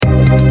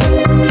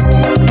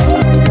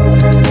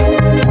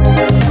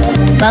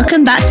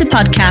Welcome back to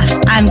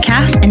podcast. I'm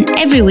Cass, and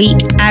every week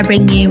I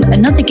bring you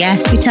another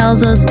guest who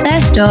tells us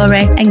their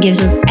story and gives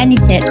us any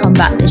take to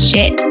combat the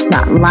shit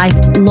that life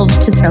loves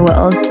to throw at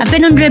us. I've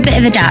been under a bit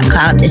of a dark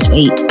cloud this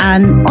week,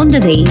 and under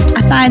these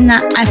I find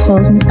that I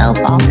close myself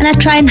off and I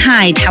try and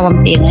hide how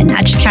I'm feeling.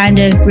 I just kind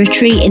of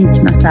retreat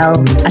into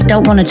myself. I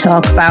don't want to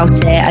talk about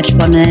it. I just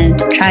want to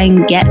try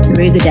and get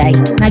through the day.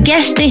 My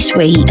guest this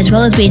week, as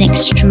well as being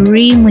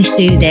extremely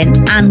soothing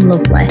and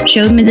lovely,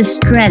 showed me the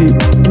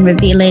strength in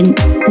revealing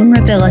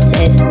vulnerabilities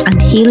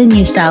and healing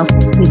yourself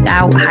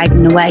without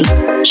hiding away.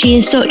 She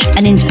is such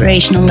an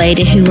inspirational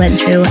lady who went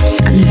through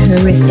an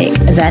horrific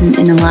event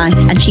in her life,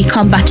 and she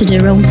combated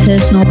her own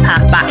personal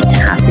path back to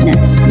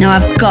happiness. Now,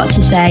 I've got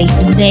to say,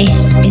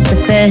 this is the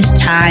first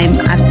time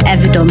I've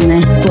ever done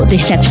this, but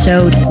this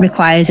episode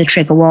requires a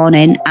trigger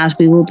warning as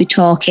we will be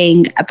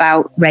talking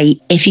about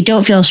rape. If you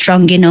don't feel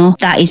strong enough,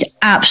 that is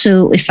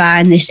absolutely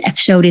fine. This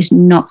episode is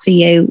not for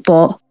you,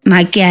 but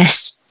my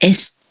guest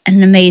is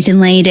an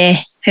amazing lady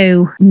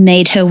who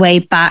made her way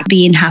back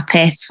being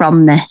happy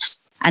from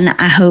this. And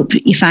I hope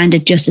you find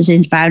it just as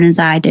inspiring as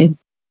I do.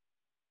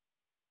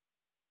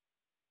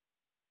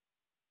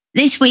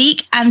 This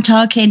week, I'm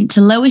talking to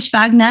Lois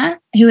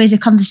Wagner, who is a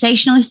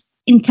conversationalist,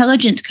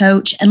 intelligence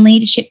coach and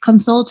leadership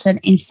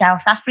consultant in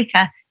South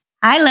Africa.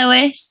 Hi,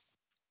 Lois.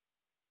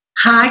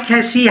 Hi,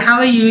 Cassie. How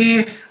are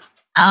you? Oh,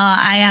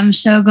 I am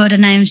so good,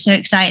 and I am so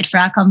excited for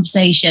our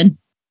conversation.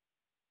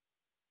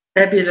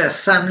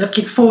 Fabulous. I'm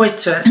looking forward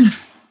to it.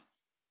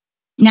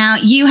 Now,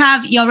 you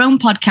have your own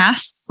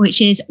podcast,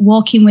 which is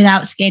Walking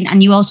Without Skin,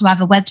 and you also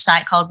have a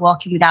website called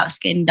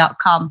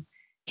walkingwithoutskin.com.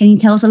 Can you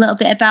tell us a little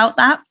bit about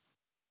that?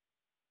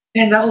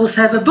 And I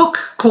also have a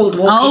book called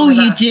Walking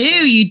Without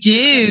Skin. You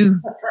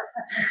do.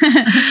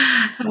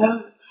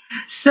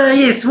 So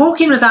yes,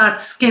 Walking Without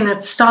Skin,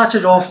 it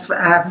started off,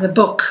 the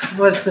book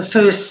was the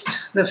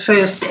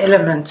first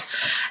element.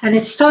 And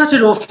it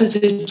started off as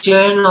a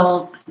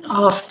journal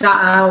after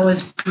I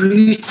was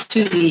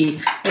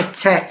brutally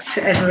attacked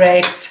and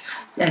raped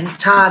and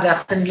tied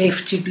up and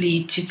left to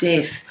bleed to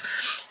death.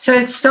 So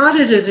it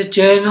started as a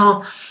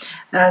journal.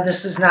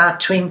 This is now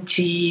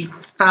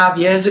 25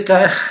 years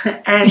ago,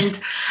 and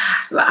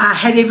I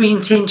had every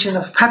intention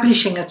of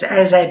publishing it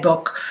as a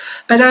book.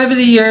 But over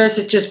the years,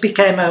 it just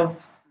became a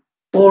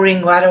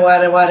boring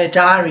wada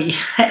diary,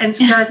 and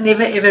so it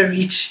never ever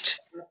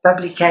reached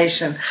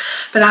publication.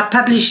 But I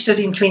published it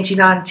in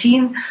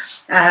 2019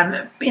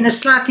 in a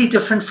slightly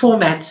different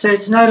format. So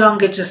it's no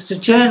longer just a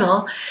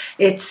journal.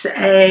 It's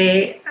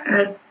a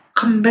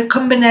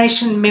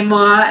combination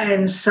memoir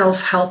and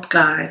self-help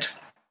guide.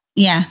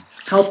 Yeah.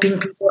 Helping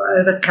people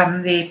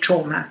overcome their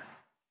trauma.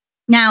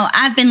 Now,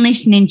 I've been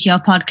listening to your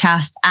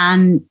podcast,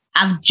 and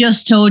I've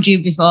just told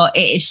you before, it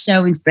is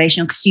so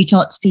inspirational because you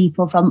talk to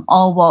people from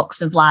all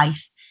walks of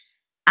life.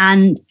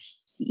 And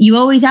you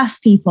always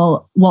ask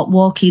people what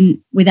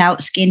walking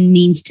without skin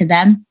means to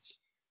them.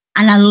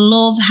 And I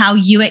love how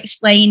you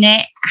explain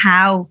it,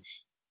 how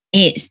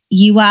it's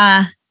you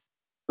are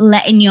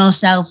letting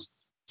yourself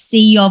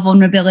see your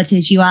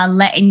vulnerabilities. You are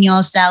letting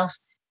yourself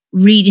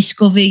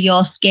rediscover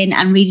your skin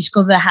and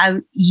rediscover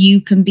how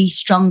you can be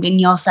strong in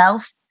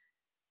yourself.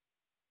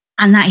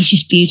 And that is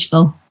just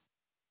beautiful.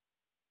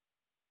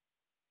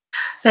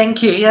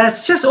 Thank you. Yeah,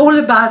 it's just all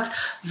about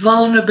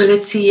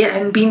vulnerability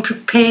and being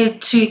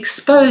prepared to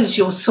expose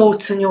your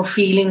thoughts and your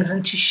feelings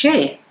and to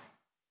share.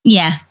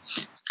 Yeah.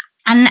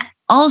 And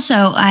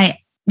also,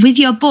 with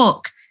your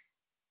book,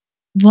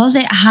 was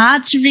it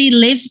hard to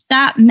relive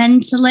that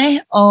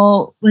mentally,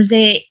 or was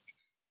it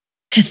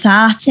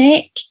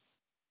cathartic?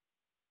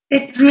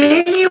 It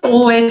really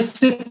always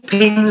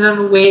depends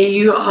on where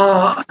you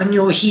are on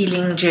your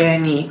healing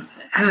journey.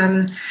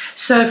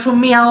 So for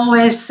me, I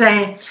always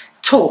say,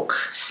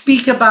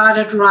 speak about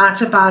it,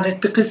 write about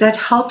it, because that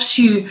helps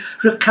you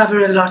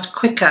recover a lot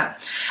quicker.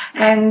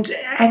 And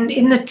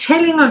in the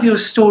telling of your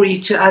story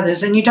to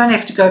others, and you don't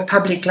have to go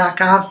public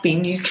like I've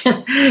been, you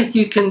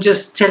can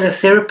just tell a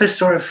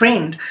therapist or a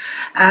friend.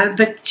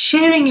 But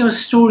sharing your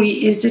story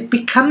it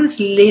becomes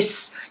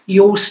less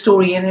your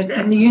story,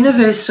 and the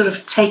universe sort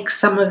of takes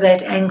some of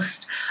that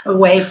angst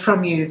away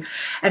from you,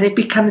 and it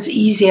becomes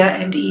easier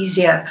and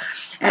easier.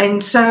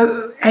 And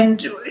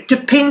it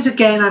depends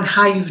again on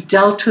how you've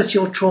dealt with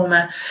your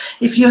trauma.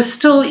 If you're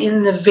still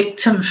in the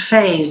victim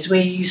phase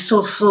where you're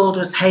still filled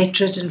with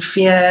hatred and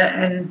fear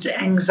and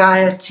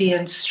anxiety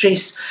and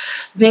stress,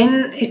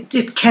 then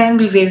it can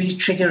be very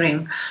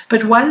triggering.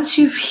 But once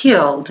you've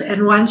healed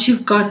and once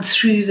you've gone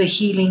through the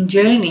healing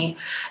journey,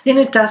 then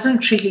it doesn't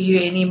trigger you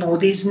anymore.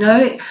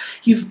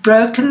 You've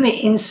broken the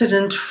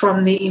incident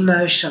from the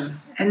emotion.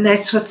 And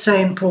that's what's so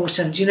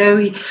important. You know,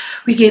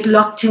 we get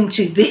locked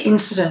into the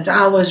incident.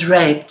 I was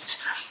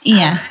raped.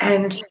 Yeah.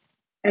 And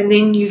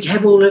then you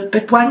have all of,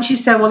 but once you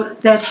say, well,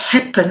 that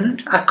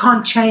happened, I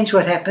can't change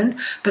what happened,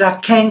 but I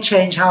can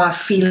change how I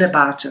feel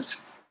about it.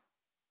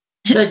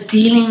 So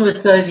dealing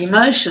with those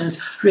emotions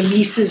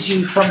releases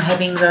you from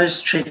having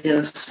those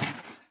triggers.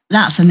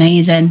 That's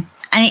amazing.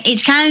 And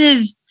it's kind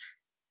of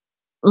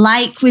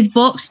like with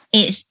books,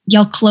 it's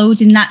you're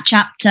closing that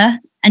chapter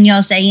and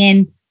you're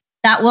saying,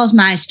 that was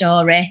my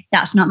story.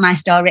 That's not my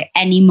story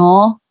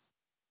anymore.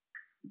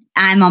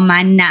 I'm on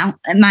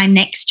my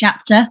next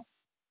chapter.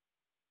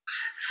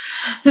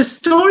 The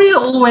story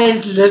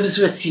always lives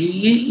with you.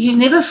 You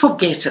never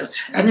forget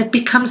it, and it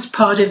becomes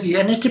part of you.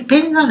 And it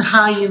depends on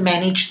how you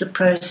manage the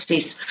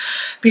process,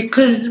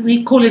 because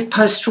we call it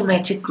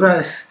post-traumatic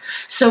growth.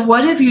 So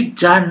what have you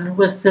done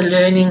with the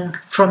learning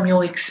from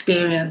your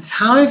experience?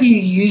 How have you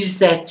used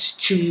that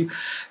to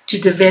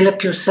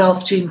develop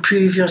yourself, to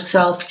improve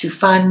yourself, to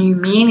find new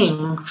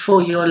meaning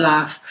for your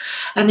life?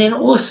 And then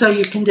also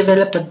you can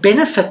develop a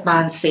benefit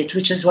mindset,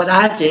 which is what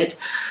I did.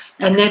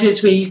 And that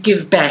is where you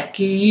give back.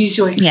 You use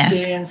your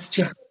experience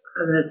to help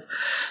others.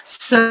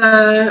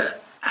 So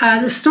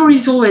the story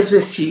is always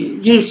with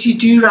you. Yes, you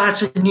do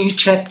write a new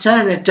chapter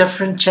and a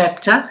different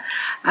chapter,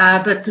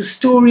 but the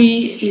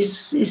story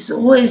is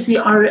always the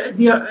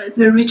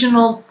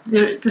original,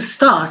 the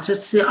start.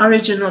 It's the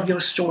origin of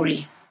your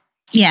story.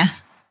 Yeah.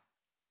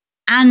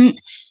 And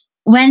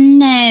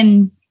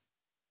when,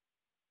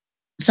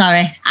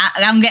 sorry,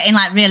 I'm getting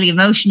like really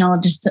emotional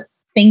just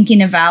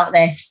thinking about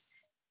this.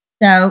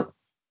 So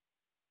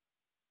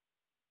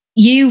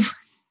you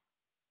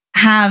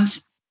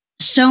have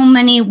so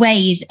many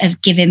ways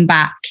of giving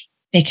back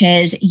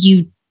because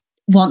you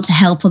want to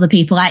help other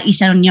people. Like you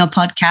said on your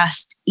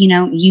podcast, you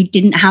know, you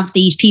didn't have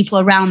these people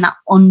around that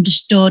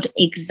understood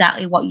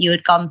exactly what you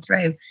had gone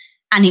through.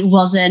 And it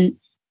wasn't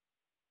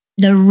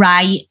the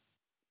right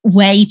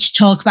way to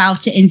talk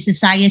about it in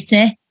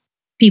society.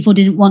 People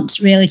didn't want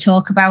to really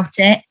talk about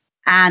it.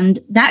 And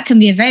that can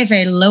be a very,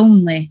 very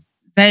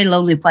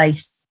lonely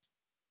place.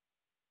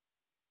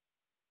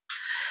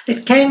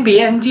 It can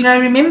be. And, you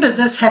know, remember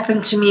this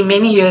happened to me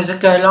many years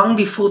ago, long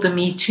before the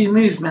Me Too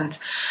movement.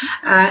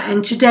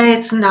 And today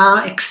it's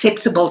now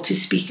acceptable to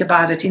speak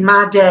about it. In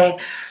my day,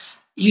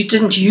 you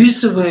didn't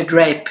use the word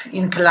rape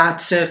in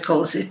polite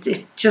circles.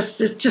 It's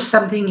just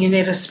something you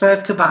never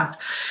spoke about.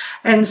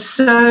 And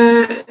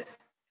so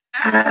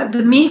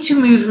the Me Too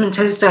movement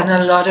has done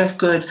a lot of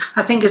good.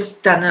 I think it's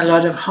done a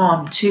lot of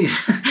harm too.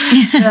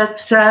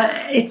 But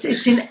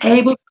it's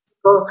enabled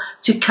people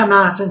to come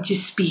out and to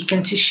speak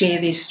and to share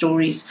their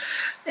stories.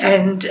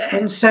 And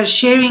so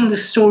sharing the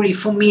story,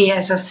 for me,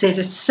 as I said,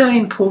 it's so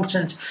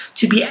important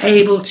to be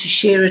able to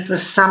share it with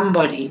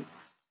somebody.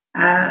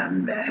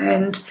 And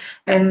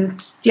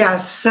yeah,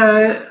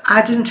 so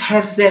I didn't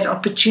have that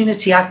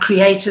opportunity. I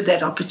created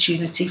that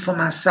opportunity for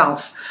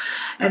myself,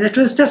 and it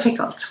was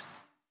difficult.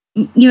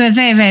 You're a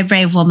very, very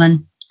brave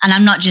woman. And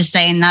I'm not just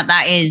saying that.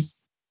 That is,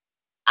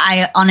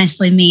 I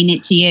honestly mean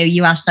it to you.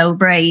 You are so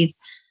brave.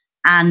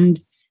 And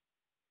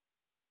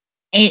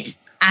I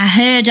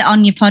heard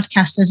on your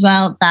podcast as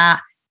well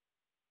that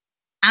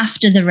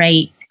after the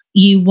rape,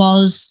 you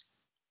was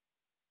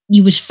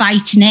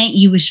fighting it.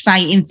 You was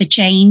fighting for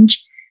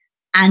change.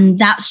 And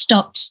that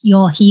stopped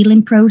your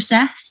healing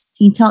process.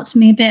 Can you talk to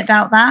me a bit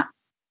about that?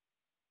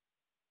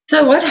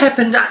 So what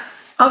happened,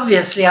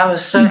 obviously I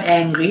was so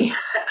angry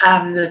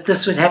that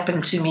this would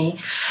happen to me.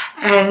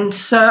 And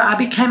so I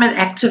became an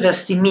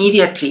activist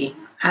immediately.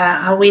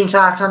 I went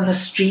out on the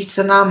streets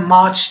and I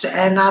marched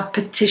and I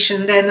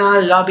petitioned and I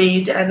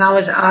lobbied and I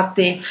was out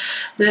there.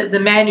 The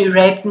man who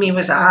raped me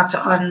was out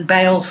on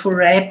bail for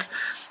rape.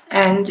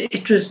 And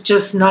it was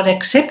just not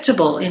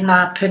acceptable, in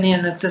my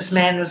opinion, that this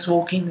man was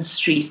walking the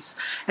streets.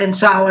 And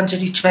so I wanted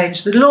to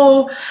change the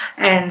law.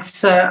 And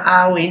so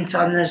I went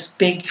on this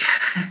big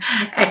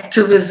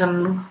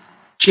activism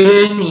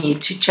journey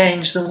to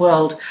change the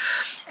world.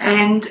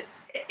 And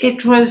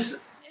it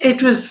was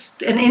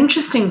an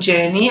interesting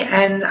journey,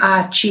 and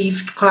I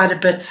achieved quite a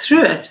bit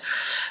through it.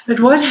 But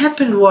what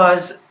happened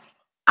was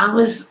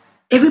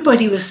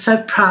everybody was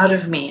so proud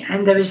of me,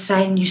 and they were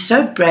saying, "You're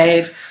so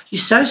brave, you're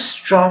so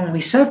strong,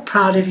 we're so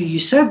proud of you, you're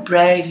so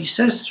brave, you're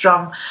so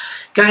strong,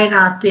 going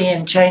out there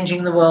and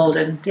changing the world."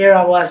 And there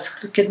I was,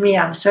 look at me,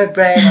 I'm so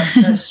brave, I'm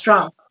so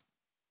strong.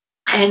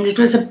 And it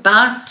was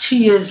about 2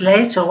 years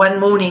later, one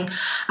morning,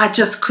 I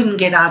just couldn't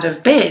get out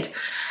of bed.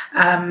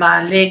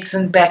 My legs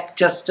and back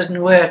just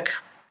didn't work.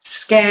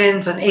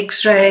 Scans and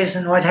x-rays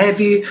and what have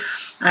you.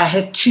 I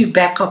had 2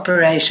 back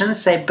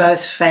operations, they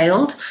both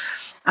failed.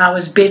 I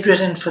was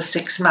bedridden for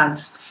 6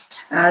 months.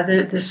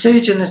 The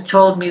surgeon had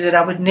told me that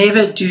I would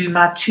never do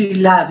my 2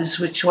 loves,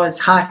 which was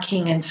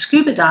hiking and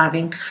scuba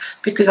diving,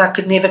 because I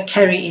could never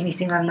carry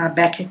anything on my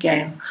back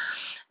again.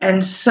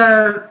 And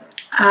so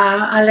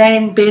I lay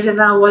in bed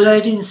and I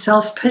wallowed in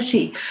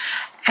self-pity.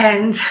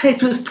 And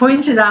it was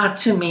pointed out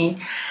to me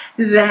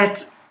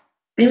that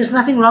there was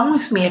nothing wrong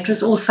with me. It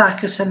was all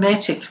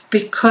psychosomatic,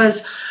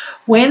 because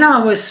when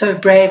I was so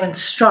brave and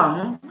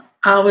strong,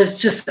 I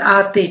was just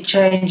out there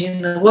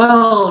changing the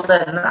world,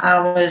 and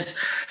I was,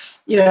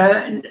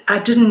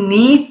 I didn't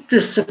need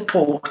the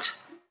support.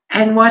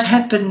 And what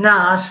happened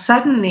now,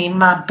 suddenly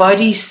my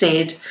body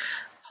said,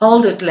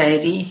 "Hold it,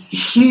 lady,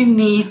 you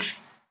need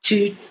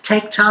to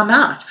take time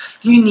out.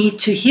 You need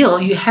to heal.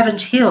 You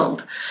haven't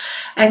healed."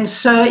 And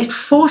so it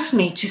forced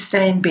me to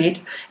stay in bed.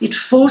 It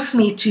forced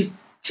me to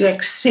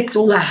accept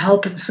all the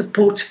help and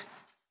support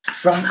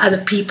from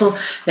other people.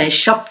 They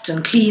shopped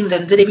and cleaned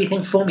and did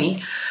everything for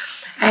me.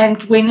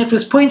 And when it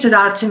was pointed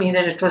out to me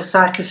that it was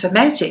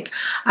psychosomatic,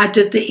 I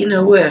did the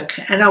inner work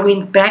and I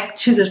went back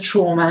to the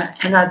trauma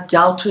and I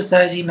dealt with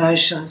those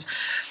emotions.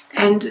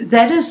 And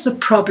that is the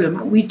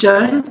problem. We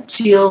don't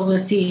deal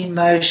with the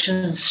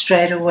emotions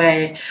straight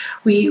away.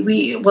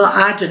 Well,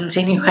 I didn't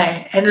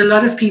anyway, and a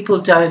lot of people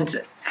don't.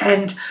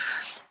 And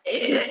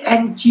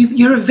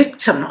you're a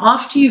victim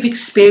after you've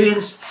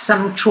experienced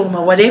some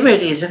trauma, whatever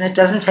it is, and it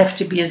doesn't have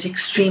to be as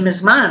extreme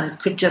as mine. It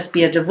could just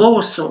be a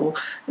divorce or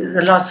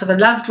the loss of a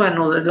loved one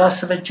or the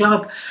loss of a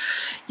job.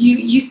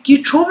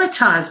 You're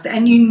traumatized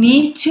and you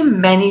need to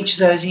manage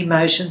those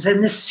emotions,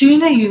 and the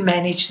sooner you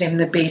manage them,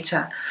 the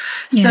better.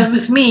 So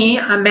with me,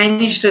 I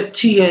managed it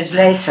 2 years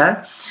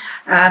later.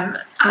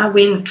 I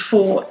went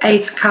for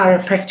 8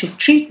 chiropractic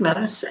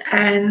treatments,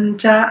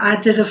 and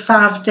I did a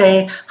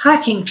 5-day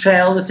hiking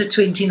trail with a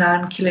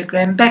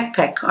 29-kilogram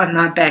backpack on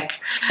my back.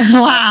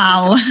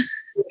 Wow.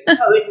 I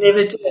would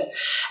never do it.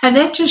 And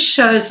that just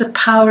shows the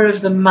power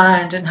of the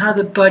mind and how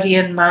the body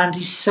and mind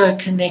is so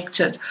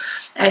connected,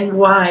 and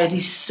why it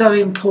is so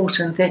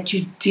important that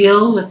you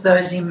deal with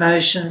those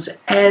emotions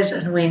as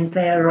and when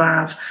they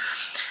arise.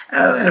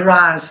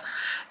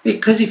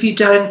 Because if you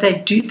don't,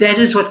 that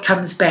is what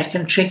comes back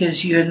and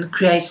triggers you and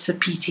creates the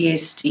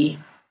PTSD.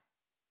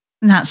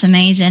 That's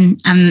amazing.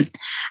 And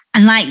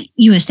like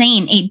you were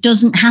saying, it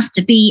doesn't have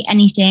to be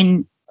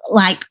anything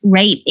like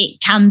rape. It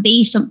can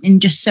be something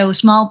just so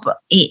small, but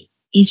it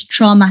is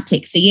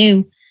traumatic for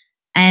you.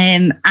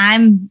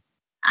 I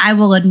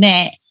will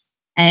admit,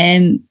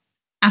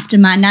 after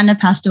my nana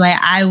passed away,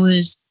 I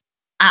was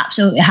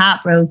absolutely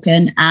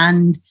heartbroken,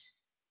 and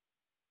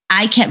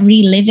I kept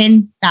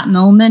reliving that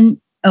moment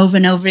over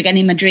and over again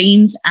in my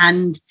dreams.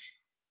 And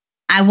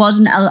I was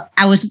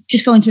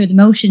just going through the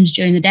motions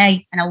during the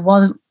day, and I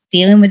wasn't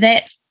dealing with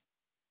it.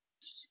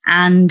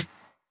 And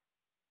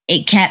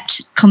it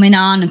kept coming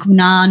on,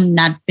 and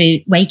I'd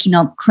be waking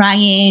up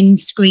crying,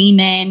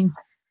 screaming.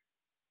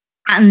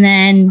 And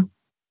then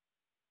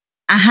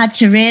I had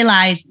to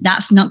realize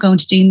that's not going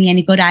to do me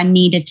any good. I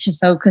needed to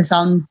focus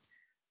on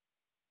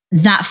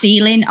that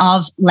feeling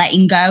of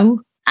letting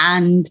go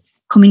and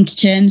coming to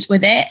terms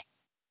with it.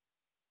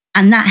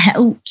 And that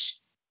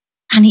helped.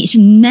 And it's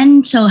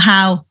mental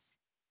how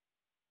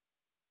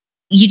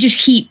you just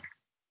keep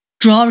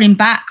drawing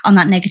back on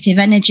that negative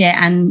energy,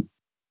 and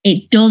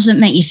it doesn't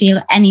make you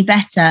feel any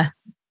better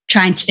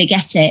trying to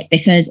forget it,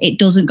 because it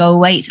doesn't go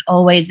away. It's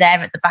always there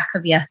at the back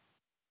of you.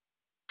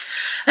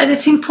 And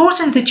it's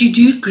important that you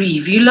do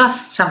grieve. You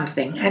lost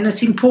something, and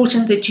it's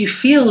important that you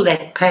feel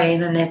that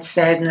pain and that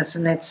sadness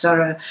and that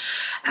sorrow.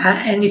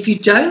 And if you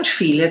don't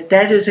feel it,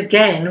 that is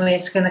again where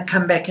it's going to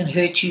come back and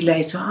hurt you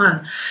later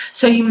on.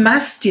 So you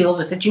must deal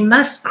with it. You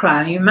must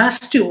cry. You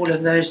must do all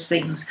of those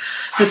things.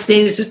 But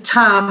there's a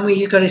time where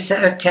you've got to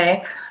say,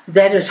 okay,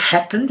 that has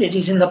happened. It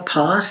is in the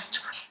past.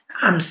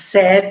 I'm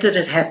sad that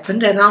it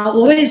happened, and I'll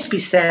always be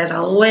sad.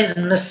 I'll always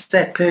miss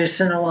that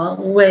person, or I'll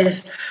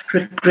always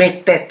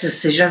regret that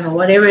decision, or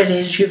whatever it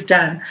is you've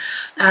done.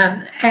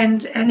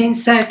 And then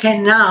say, okay,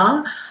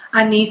 now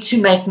I need to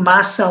make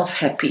myself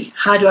happy.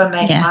 How do I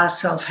make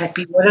myself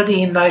happy? What are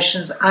the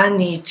emotions I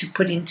need to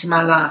put into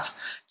my life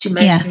to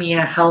make me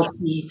a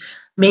healthy,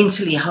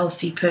 mentally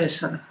healthy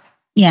person?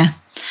 Yeah.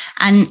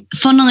 And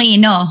funnily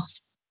enough,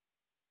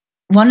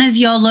 one of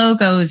your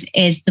logos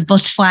is the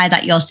butterfly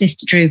that your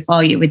sister drew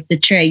for you with the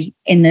tree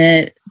in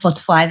the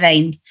butterfly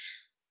veins.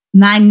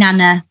 My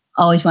nana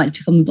always wanted to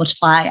become a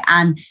butterfly,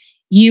 and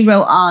you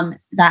wrote on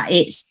that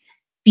it's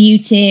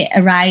beauty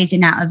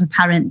arising out of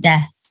apparent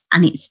death,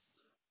 and it's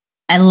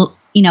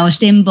a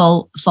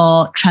symbol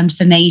for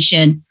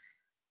transformation.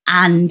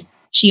 And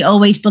she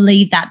always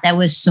believed that there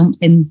was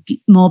something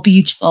more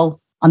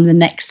beautiful on the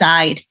next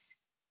side.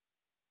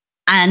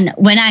 And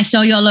when I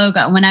saw your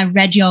logo and when I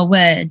read your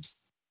words,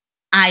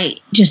 I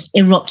just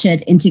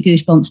erupted into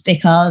goosebumps,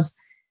 because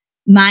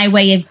my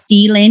way of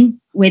dealing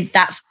with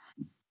that,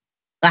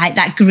 like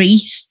that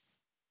grief,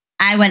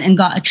 I went and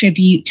got a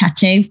tribute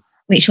tattoo,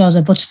 which was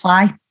a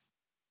butterfly,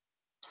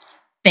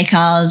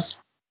 because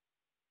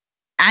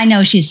I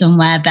know she's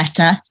somewhere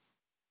better,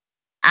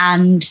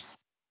 and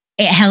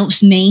it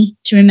helps me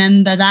to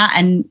remember that.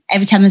 And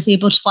every time I see a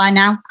butterfly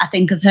now, I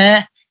think of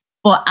her,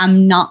 but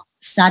I'm not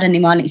sad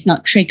anymore, and it's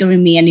not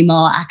triggering me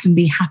anymore. I can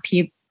be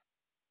happy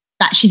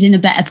that she's in a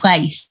better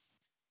place.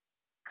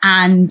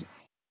 And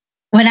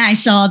when I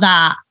saw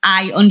that,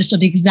 I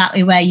understood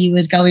exactly where you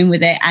was going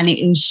with it, and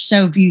it was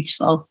so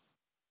beautiful.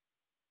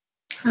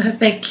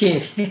 Thank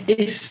you.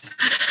 Yes.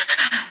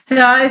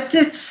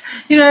 It's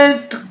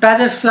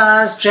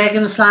butterflies,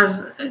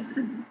 dragonflies,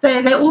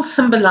 they all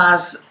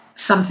symbolize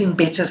something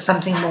better,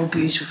 something more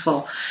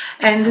beautiful.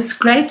 And it's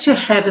great to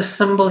have a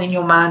symbol in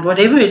your mind,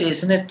 whatever it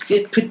is, and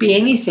it could be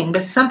anything,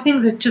 but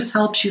something that just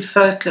helps you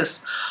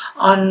focus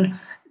on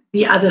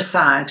the other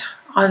side,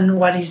 on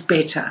what is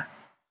better.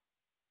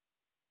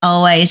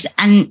 Always.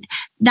 And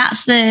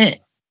that's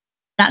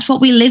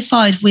what we live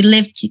for. We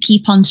live to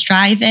keep on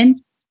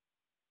striving.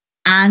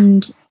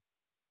 And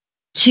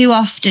too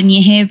often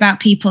you hear about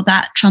people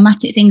that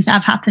traumatic things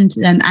have happened to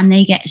them and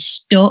they get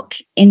stuck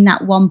in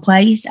that one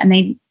place and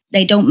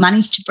they don't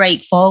manage to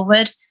break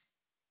forward.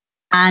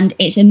 And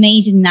it's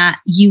amazing that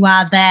you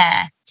are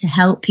there to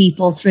help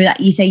people through that.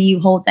 You say you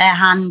hold their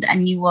hand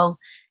and you will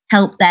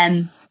help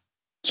them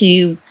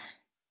to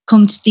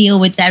come to deal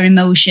with their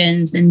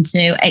emotions and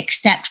to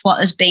accept what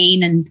has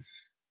been and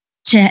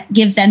to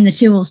give them the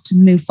tools to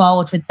move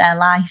forward with their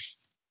life.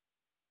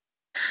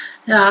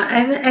 Yeah,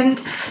 and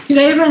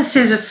everyone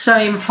says it's so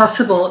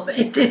impossible.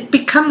 It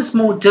becomes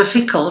more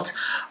difficult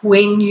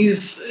when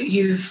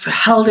you've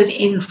held it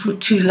in for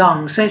too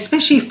long. So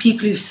especially if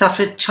people who've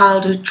suffered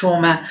childhood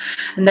trauma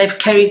and they've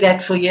carried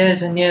that for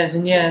years and years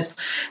and years,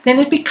 then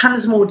it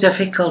becomes more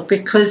difficult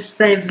because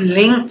they've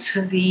linked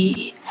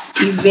the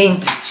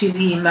event to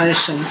the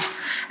emotions.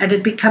 And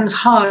it becomes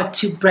hard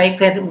to break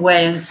that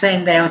away and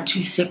saying they are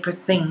two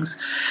separate things.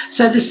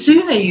 So the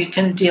sooner you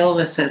can deal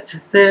with it,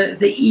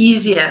 the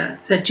easier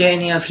the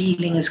journey of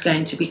healing is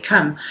going to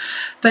become.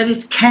 But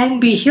it can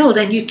be healed,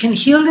 and you can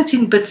heal it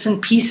in bits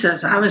and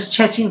pieces. I was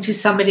chatting to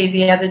somebody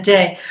the other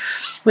day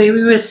where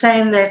we were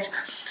saying that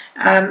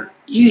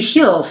you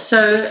heal.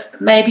 So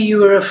maybe you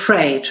were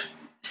afraid.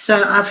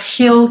 So I've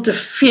healed the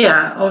fear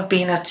of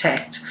being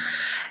attacked.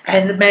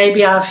 And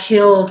maybe I've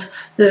healed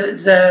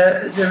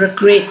the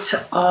regret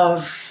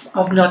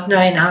of not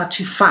knowing how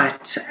to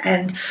fight.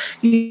 And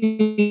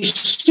you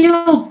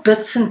heal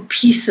bits and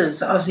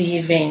pieces of the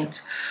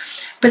event.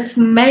 But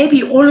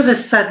maybe all of a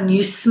sudden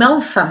you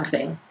smell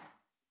something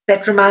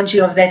that reminds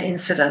you of that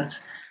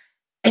incident.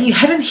 And you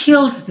haven't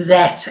healed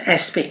that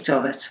aspect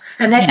of it.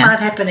 And that might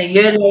happen a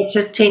year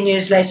later, 10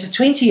 years later,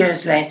 20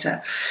 years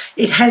later.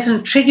 It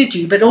hasn't triggered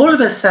you, but all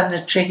of a sudden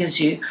it triggers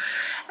you.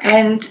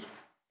 And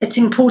it's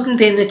important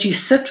then that you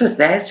sit with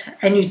that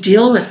and you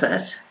deal with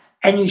it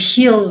and you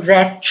heal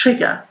that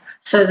trigger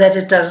so that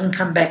it doesn't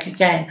come back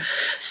again.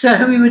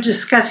 So we were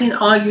discussing,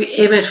 are you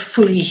ever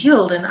fully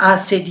healed? And I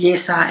said,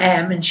 yes, I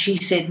am. And she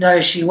said,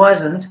 no, she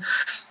wasn't,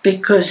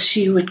 because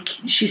she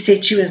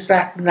said she was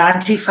like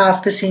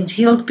 95%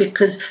 healed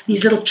because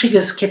these little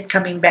triggers kept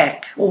coming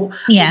back, or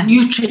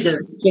new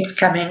triggers kept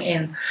coming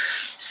in.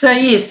 So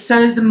yes,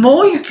 so the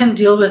more you can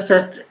deal with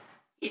it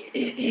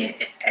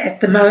at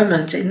the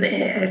moment,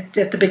 at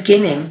the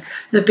beginning,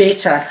 the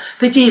better.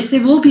 But yes,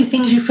 there will be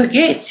things you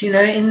forget. In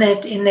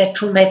that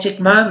traumatic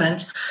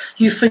moment,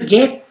 you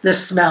forget the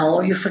smell,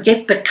 or you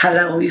forget the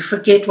color, or you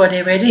forget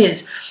whatever it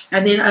is,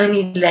 and then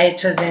only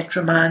later that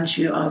reminds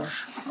you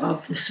of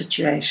the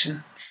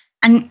situation.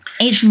 And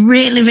it's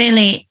really,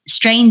 really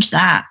strange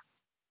that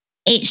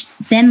it's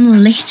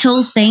them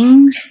little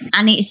things,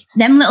 and it's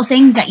them little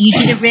things that you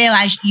didn't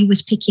realize you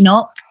was picking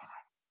up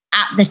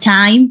at the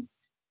time.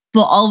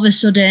 But all of a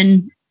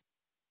sudden,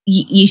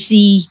 you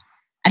see,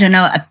 I don't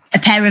know, a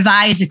pair of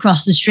eyes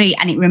across the street,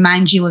 and it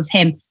reminds you of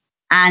him.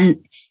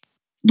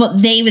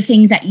 But they were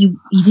things that you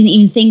didn't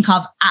even think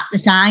of at the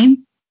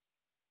time.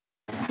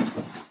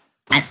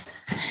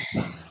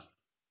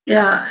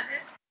 Yeah.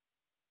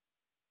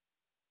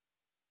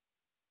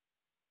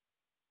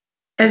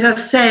 As I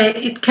say,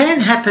 it can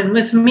happen.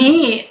 With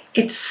me,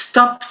 it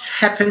stopped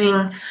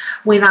happening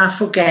when I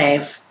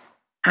forgave.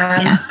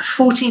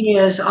 14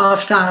 years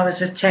after I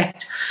was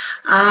attacked,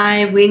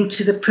 I went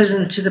to the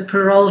prison, to the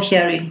parole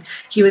hearing.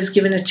 He was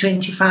given a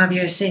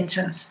 25-year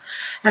sentence.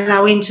 And I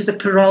went to the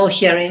parole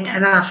hearing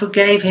and I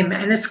forgave him.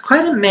 And it's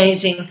quite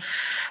amazing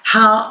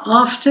how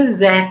after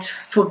that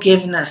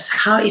forgiveness,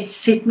 how it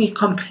set me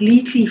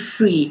completely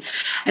free.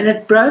 And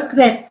it broke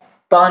that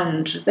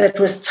bond that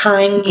was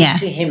tying me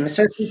to him.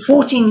 So for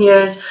 14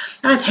 years,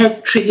 I'd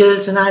had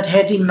triggers and I'd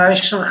had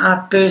emotional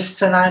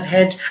outbursts and I'd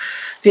had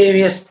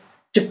various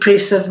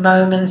depressive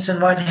moments and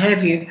what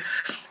have you.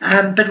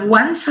 But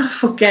once I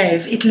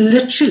forgave, it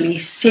literally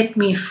set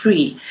me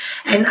free.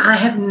 And I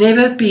have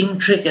never been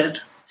triggered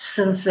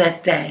since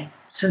that day,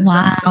 since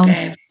I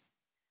forgave.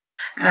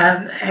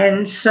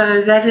 And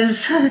so that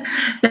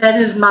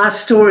is my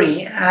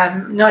story.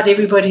 Not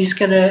everybody's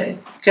gonna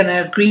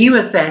agree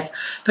with that,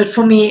 but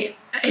for me,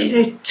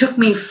 it took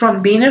me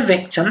from being a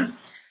victim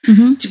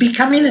to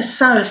becoming a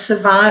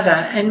survivor.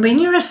 And when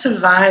you're a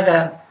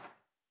survivor,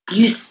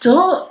 you're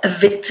still a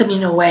victim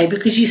in a way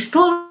because you're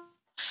still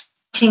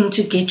fighting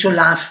to get your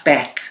life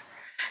back.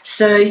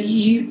 So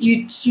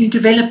you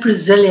develop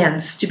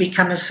resilience to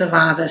become a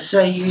survivor.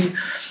 So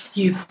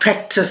you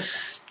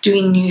practice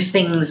doing new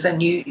things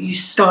and you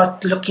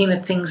start looking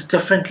at things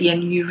differently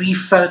and you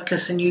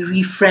refocus and you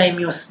reframe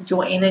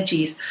your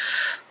energies.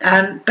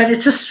 But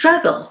it's a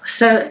struggle.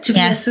 So to be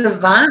a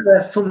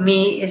survivor for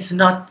me is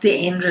not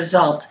the end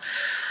result.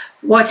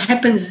 What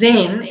happens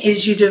then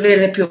is you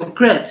develop your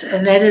grit,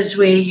 and that is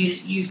where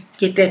you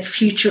get that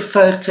future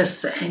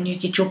focus and you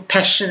get your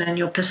passion and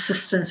your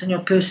persistence and your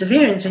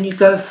perseverance, and you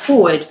go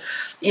forward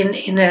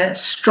in a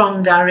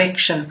strong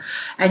direction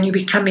and you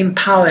become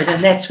empowered,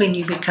 and that's when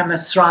you become a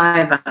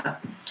thriver.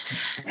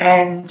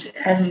 And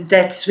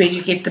that's where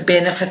you get the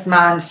benefit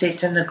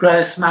mindset and the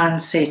growth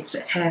mindset,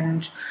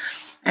 and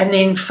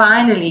then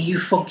finally you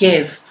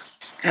forgive,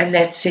 and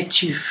that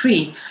sets you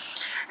free.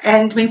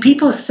 And when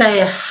people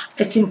say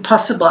it's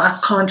impossible, I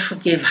can't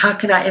forgive, how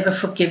can I ever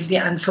forgive the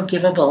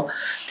unforgivable?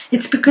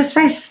 It's because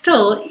they're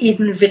still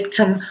in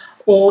victim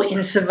or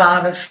in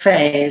survivor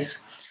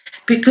phase.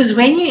 Because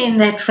when you're in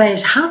that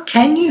phase, how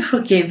can you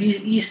forgive?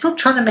 You're still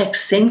trying to make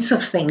sense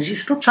of things. You're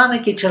still trying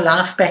to get your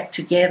life back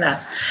together.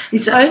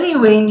 It's only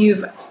when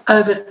you've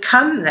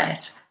overcome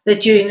that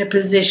you're in a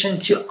position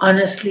to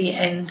honestly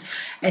and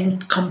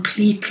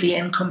completely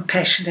and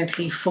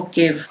compassionately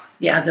forgive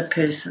the other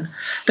person.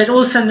 But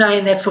also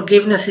knowing that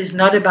forgiveness is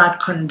not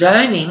about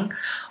condoning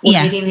or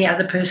letting the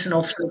other person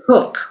off the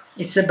hook.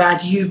 It's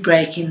about you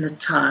breaking the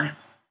tie.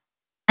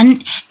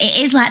 And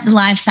it is like the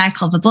life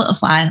cycle of a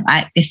butterfly.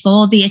 Like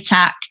before the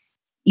attack,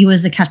 you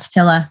was a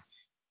caterpillar.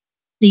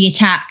 The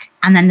attack,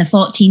 and then the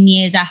 14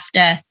 years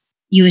after,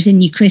 you was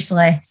in your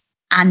chrysalis.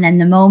 And then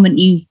the moment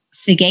you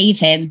forgave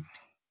him,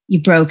 you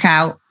broke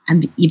out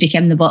and you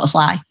became the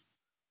butterfly.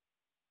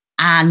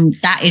 And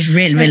that is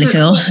really, really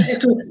cool.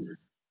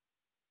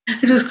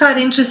 It was quite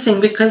interesting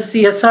because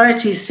the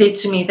authorities said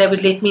to me they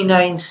would let me know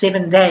in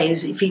 7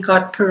 days if he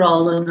got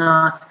parole or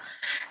not.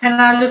 And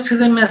I looked at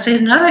them and I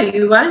said, no,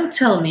 you won't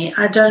tell me.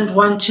 I don't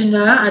want to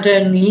know. I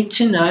don't need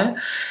to know,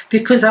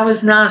 because I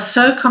was now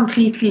so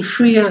completely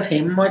free of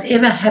him.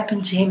 Whatever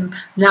happened to him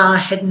now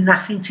had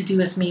nothing to do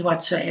with me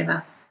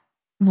whatsoever.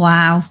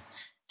 Wow.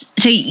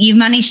 So you've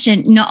managed to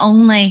not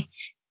only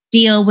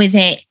deal with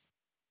it,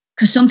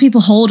 because some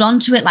people hold on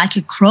to it like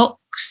a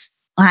crux,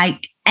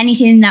 like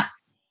anything that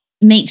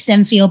makes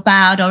them feel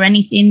bad or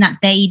anything that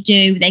they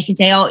do, they can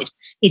say, oh,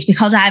 it's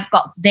because I've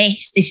got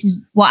this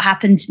is what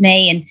happened to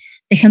me, and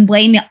they can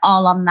blame it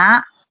all on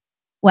that.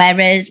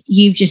 Whereas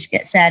you just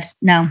get said,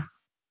 no,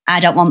 I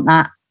don't want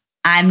that.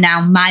 I'm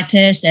now my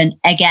person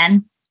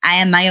again. I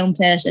am my own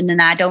person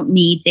and I don't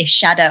need this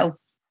shadow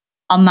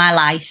on my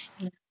life.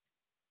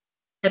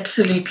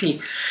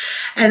 Absolutely.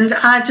 And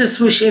I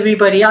just wish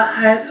everybody,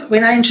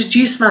 when I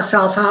introduce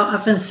myself, I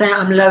often say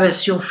I'm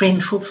Lois, your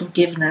friend for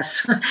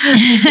forgiveness.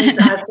 Because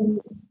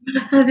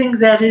I think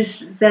that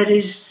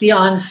is the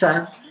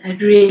answer.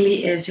 It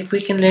really is, if we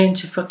can learn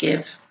to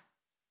forgive.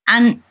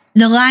 And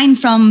the line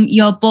from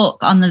your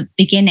book on the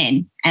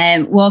beginning,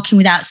 Walking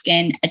Without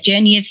Skin, a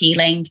journey of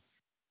healing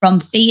from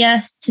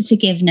fear to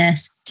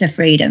forgiveness to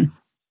freedom.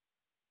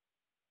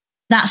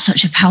 That's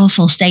such a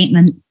powerful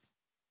statement.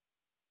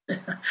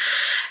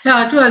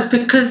 Yeah, it was,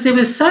 because there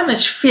was so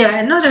much fear,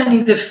 and not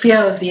only the fear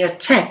of the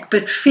attack,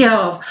 but fear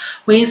of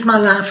where's my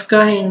life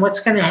going, what's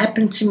going to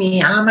happen to me,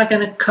 how am I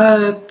going to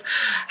cope,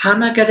 how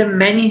am I going to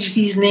manage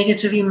these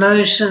negative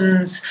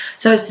emotions.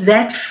 So it's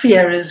that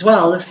fear as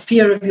well, the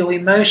fear of your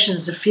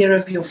emotions, the fear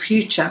of your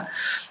future.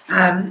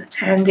 And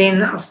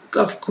then,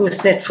 of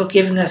course, that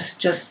forgiveness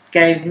just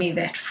gave me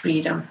that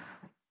freedom.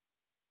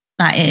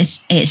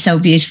 It's so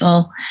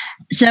beautiful.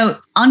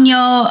 So on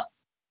your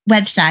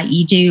website,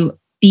 you do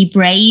Be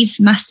Brave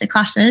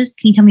masterclasses.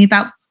 Can you tell me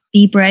about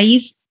Be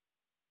Brave?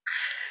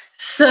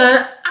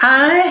 So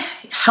I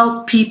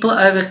help people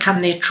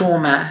overcome their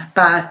trauma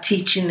by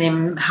teaching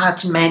them how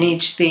to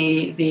manage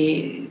their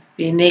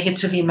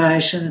negative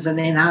emotions, and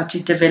then how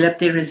to develop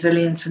their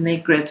resilience and their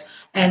grit,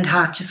 and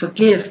how to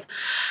forgive.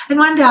 And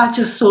one day I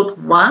just thought,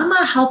 why am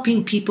I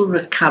helping people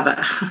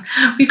recover?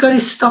 We've got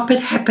to stop it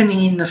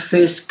happening in the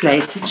first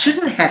place. It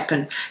shouldn't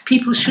happen.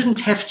 People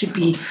shouldn't have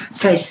to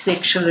face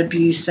sexual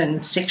abuse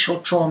and sexual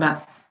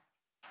trauma,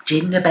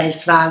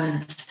 gender-based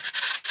violence.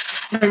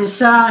 And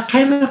so I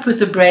came up with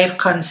the BRAVE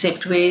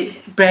concept, where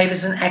BRAVE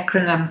is an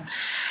acronym.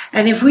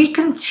 And if we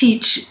can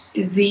teach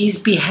these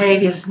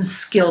behaviors and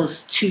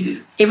skills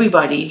to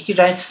everybody,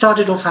 it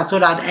started off, I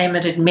thought I'd aim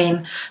it at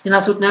men. Then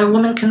I thought, no,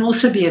 women can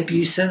also be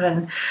abusive,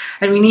 and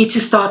we need to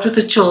start with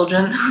the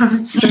children.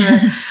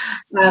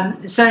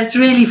 So it's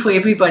really for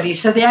everybody.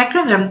 So the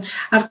acronym,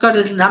 I've got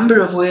a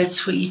number of words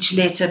for each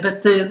letter,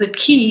 but the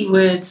key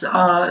words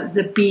are,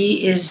 the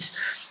B is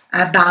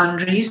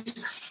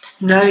boundaries.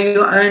 Know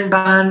your own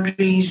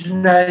boundaries,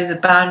 know the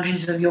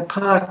boundaries of your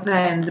partner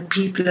and the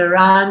people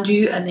around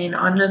you, and then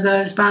honor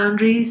those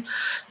boundaries.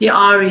 The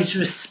R is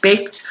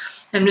respect,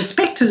 and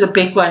respect is a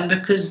big one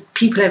because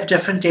people have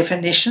different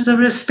definitions of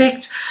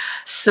respect.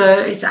 So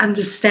it's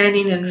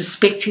understanding and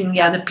respecting the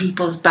other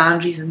people's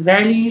boundaries and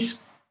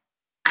values.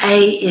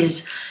 A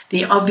is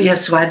the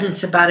obvious one.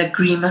 It's about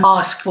agreement.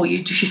 Ask for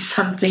you to do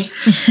something,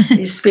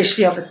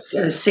 especially of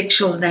a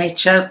sexual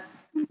nature.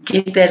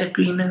 Get that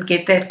agreement,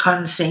 get that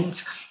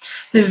consent.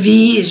 The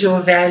V is your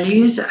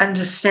values,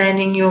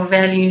 understanding your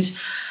values,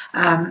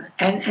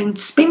 and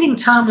spending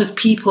time with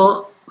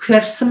people who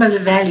have similar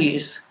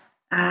values.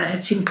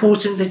 It's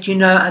important that you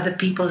know other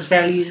people's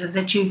values and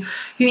that you're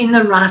in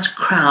the right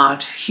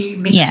crowd, you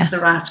mix with the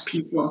right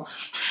people.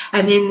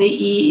 And then the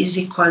E is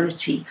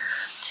equality.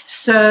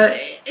 So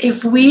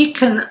if we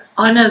can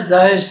honor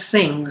those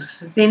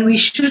things, then we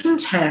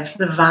shouldn't have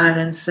the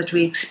violence that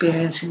we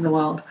experience in the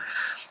world.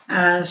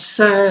 I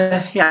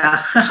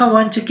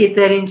want to get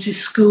that into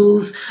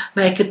schools,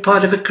 make it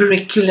part of a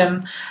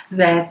curriculum,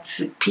 that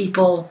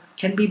people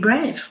can be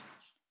brave.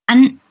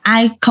 And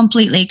I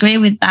completely agree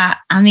with that.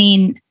 I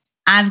mean,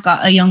 I've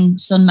got a young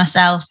son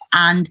myself,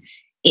 and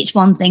it's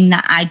one thing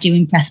that I do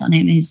impress on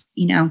him is,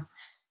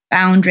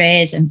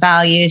 boundaries and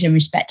values and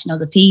respecting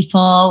other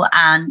people.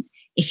 And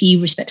if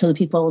you respect other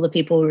people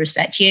will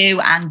respect you,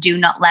 and do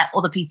not let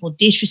other people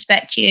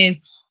disrespect you.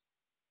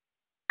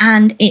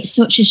 And it's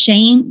such a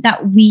shame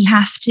that we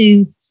have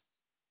to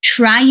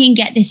try and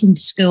get this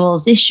into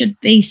schools. This should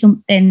be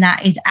something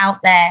that is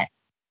out there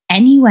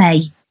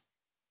anyway,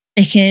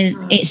 because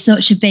it's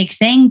such a big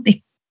thing.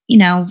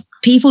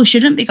 People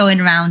shouldn't be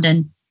going around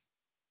and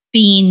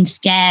being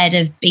scared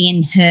of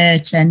being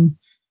hurt and,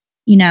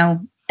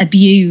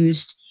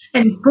 abused.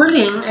 And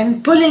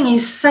bullying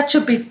is such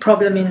a big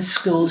problem in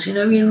schools.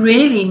 We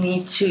really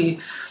need to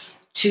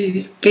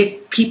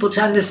get people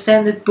to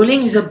understand that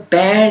bullying is a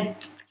bad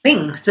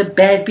thing. It's a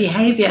bad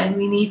behavior, and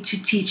we need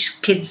to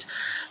teach kids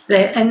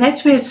that. And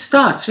that's where it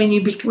starts. When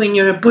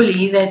you're a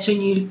bully, that's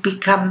when you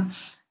become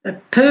a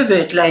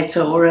pervert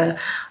later, or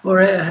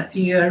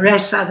you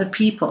harass other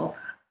people.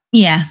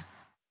 Yeah,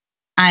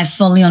 I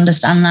fully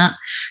understand that.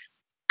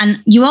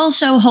 And you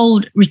also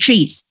hold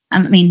retreats.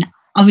 I mean,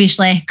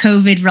 obviously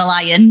COVID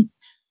reliant,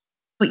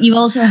 but you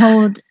also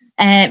hold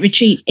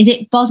retreats. Is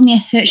it Bosnia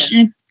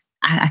Herzegovina?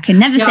 I can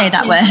never say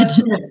that word.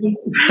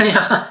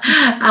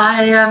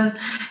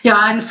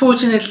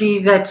 Unfortunately,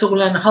 that's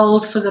all on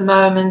hold for the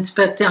moment.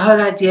 But the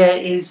whole idea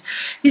is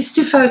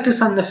to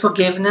focus on the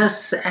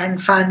forgiveness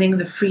and finding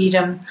the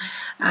freedom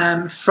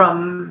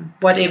from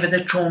whatever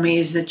the trauma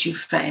is that you've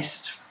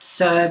faced.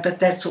 So,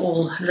 but that's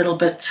all a little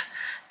bit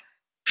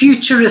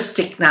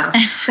futuristic now.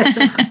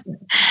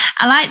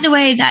 I like the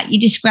way that you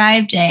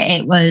described it.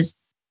 It was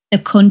the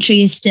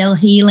country is still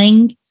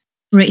healing,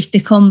 where it's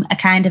become a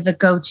kind of a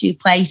go-to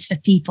place for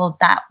people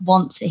that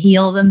want to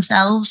heal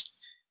themselves.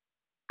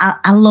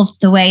 I love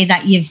the way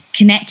that you've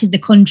connected the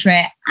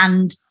country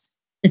and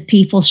the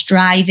people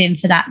striving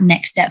for that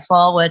next step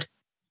forward.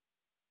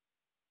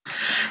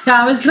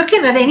 Yeah, I was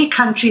looking at any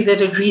country that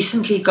had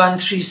recently gone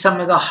through some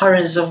of the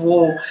horrors of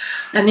war,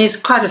 and there's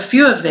quite a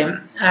few of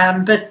them.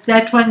 But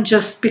that one,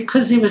 just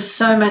because there was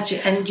so much,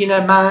 and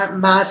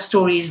my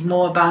story is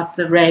more about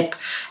the rape,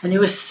 and there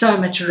was so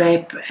much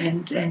rape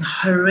and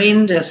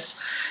horrendous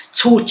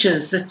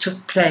tortures that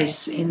took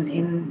place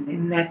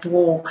in that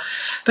war.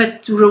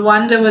 But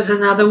Rwanda was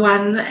another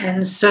one,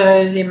 and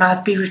so there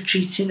might be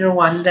retreats in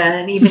Rwanda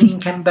and even in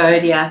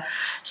Cambodia.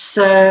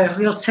 So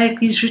we'll take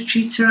these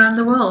retreats around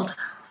the world.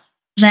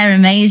 They're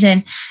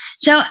amazing.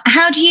 So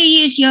how do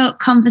you use your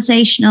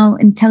conversational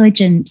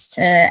intelligence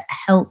to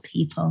help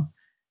people?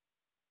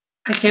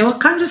 Okay, well,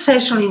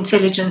 conversational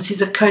intelligence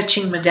is a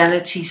coaching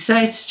modality. So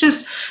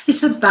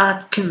it's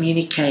about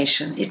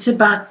communication. It's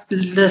about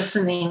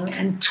listening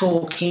and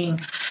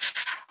talking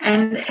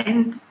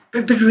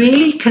but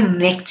really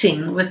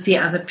connecting with the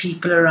other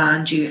people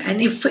around you.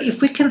 And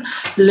if we can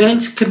learn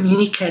to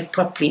communicate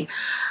properly,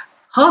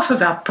 half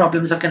of our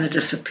problems are going to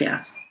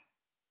disappear.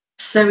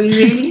 So we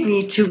really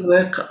need to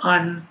work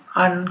on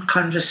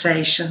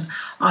conversation,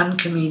 on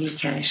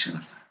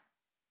communication.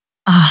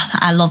 Oh,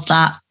 I love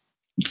that.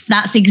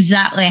 That's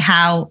exactly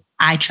how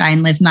I try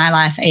and live my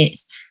life.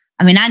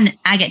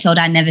 I get told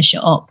I never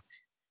shut up,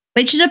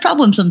 which is a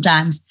problem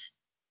sometimes.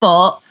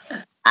 But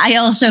I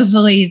also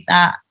believe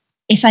that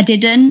if I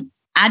didn't,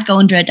 I'd go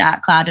under a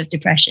dark cloud of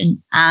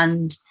depression,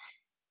 and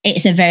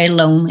it's a very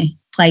lonely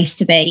place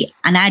to be.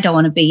 And I don't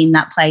want to be in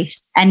that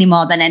place any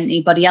more than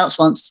anybody else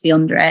wants to be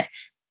under it.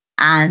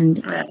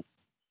 And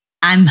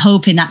I'm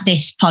hoping that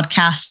this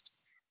podcast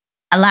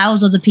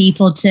allows other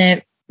people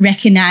to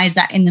recognize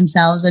that in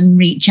themselves and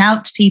reach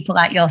out to people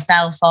like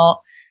yourself,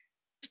 or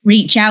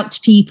reach out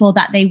to people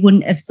that they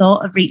wouldn't have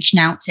thought of reaching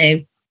out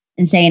to,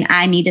 and saying,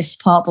 I need a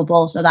support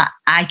bubble so that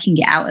I can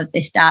get out of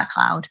this dark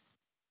cloud.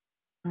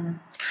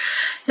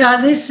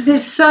 Yeah,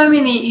 there's so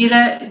many,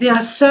 there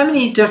are so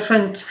many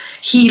different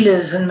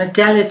healers and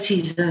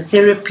modalities and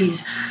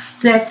therapies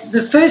that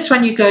the first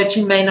one you go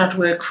to may not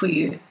work for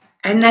you.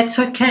 And that's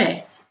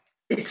okay.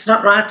 It's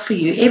not right for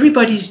you.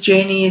 Everybody's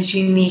journey is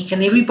unique,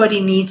 and everybody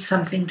needs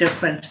something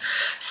different.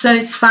 So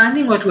it's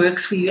finding what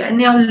works for you. And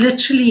there are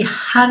literally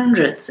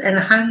hundreds and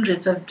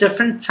hundreds of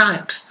different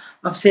types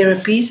of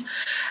therapies,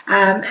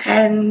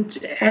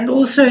 and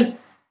also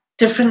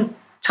different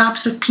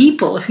types of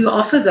people who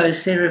offer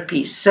those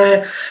therapies.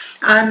 So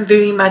I'm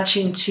very much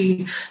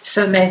into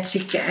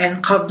somatic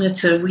and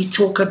cognitive. We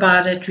talk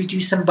about it. We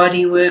do some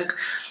body work.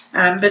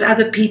 But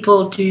other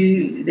people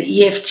do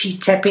the EFT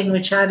tapping,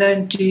 which I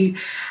don't do.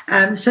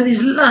 So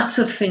there's lots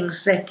of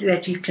things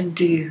that you can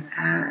do,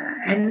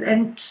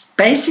 and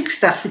basic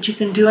stuff that you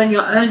can do on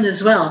your own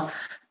as well.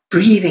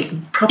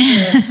 Breathing, proper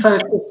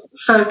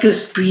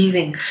focused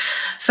breathing.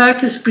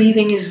 Focused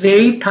breathing is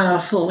very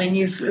powerful when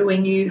you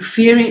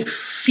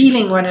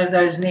feeling one of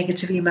those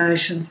negative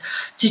emotions.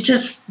 To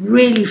just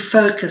really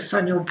focus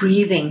on your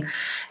breathing,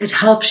 it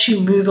helps you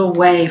move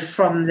away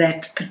from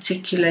that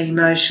particular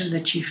emotion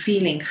that you're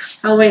feeling.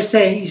 I always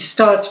say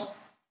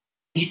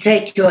you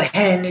take your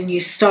hand and you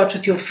start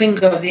with your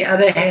finger of the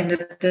other hand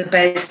at the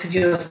base of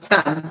your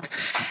thumb,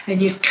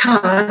 and you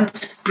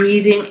count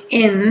breathing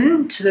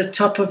in to the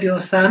top of your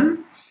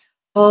thumb,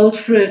 hold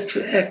for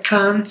a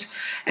count.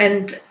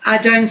 And I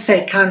don't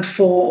say count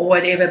 4 or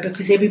whatever,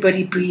 because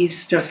everybody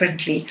breathes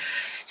differently.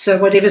 So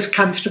whatever's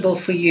comfortable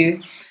for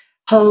you,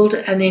 hold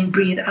and then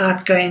breathe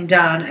out going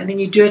down. And then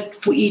you do it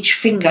for each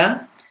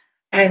finger.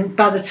 And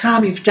by the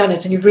time you've done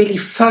it and you've really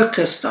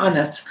focused on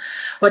it,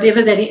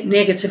 whatever that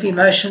negative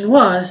emotion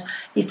was,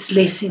 it's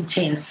less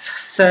intense.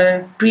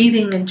 So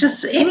breathing, and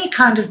just any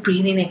kind of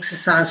breathing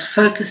exercise,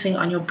 focusing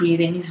on your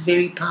breathing, is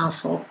very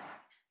powerful.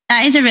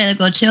 That is a really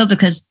good tool,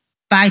 because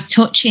by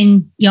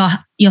touching your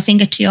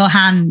finger to your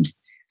hand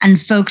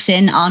and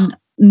focusing on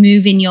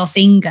moving your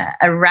finger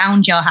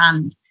around your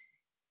hand,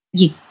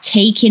 you're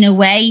taking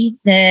away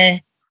the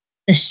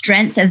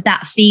strength of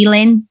that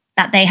feeling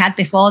that they had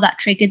before that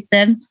triggered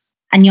them.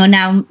 And you're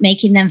now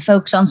making them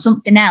focus on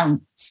something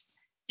else,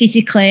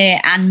 physically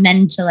and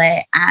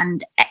mentally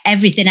and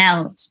everything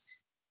else,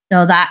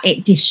 so that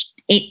it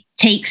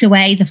takes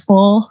away the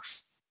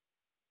force.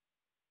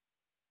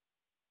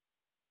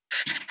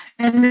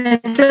 And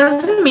it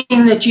doesn't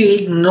mean that you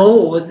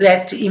ignore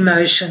that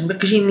emotion,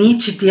 because you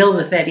need to deal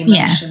with that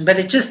emotion, but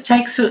it just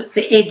takes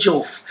the edge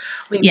off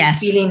when you're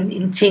feeling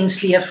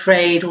intensely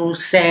afraid or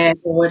sad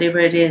or whatever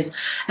it is.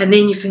 And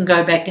then you can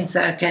go back and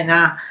say, okay,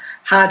 now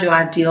how do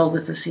I deal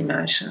with this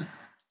emotion?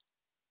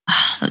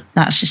 Oh,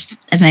 that's just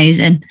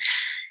amazing.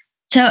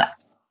 So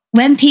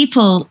when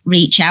people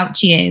reach out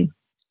to you,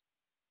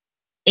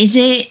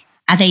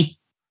 are they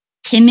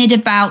timid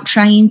about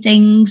trying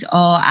things, or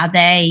are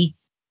they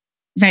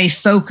very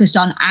focused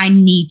on, I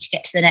need to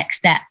get to the next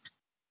step?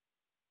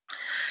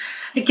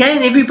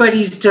 Again,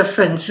 everybody's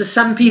different. So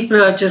some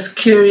people are just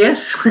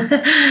curious.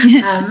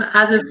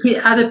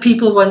 Other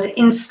people want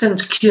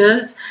instant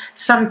cures.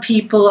 Some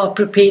people are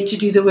prepared to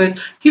do the work.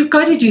 You've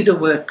got to do the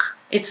work.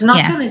 It's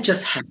not going to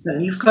just happen.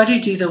 You've got to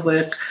do the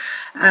work.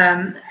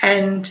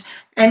 And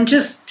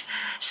just,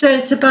 so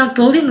it's about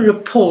building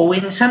rapport.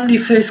 When somebody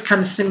first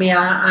comes to me,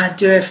 I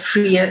do a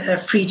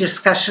free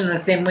discussion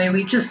with them, where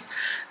we just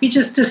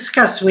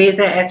discuss where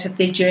they're at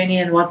their journey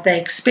and what they're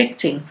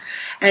expecting.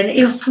 And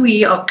if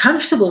we are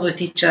comfortable with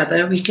each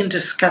other, we can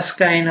discuss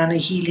going on a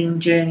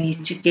healing journey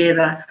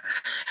together.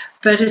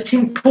 But it's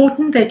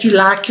important that you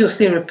like your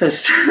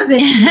therapist.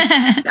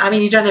 I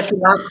mean, you don't have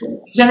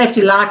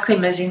to like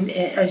them as in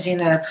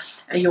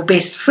your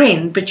best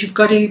friend, but you've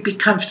got to be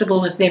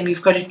comfortable with them.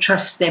 You've got to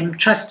trust them.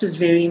 Trust is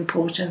very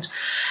important,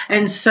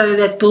 and so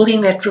that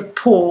building that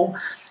rapport,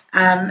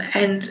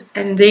 and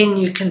then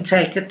you can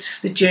take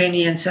the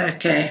journey and say,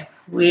 okay,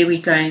 where are we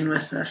going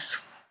with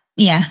this?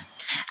 Yeah,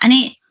 and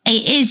it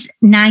is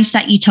nice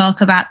that you talk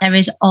about there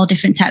is all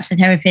different types of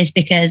therapists,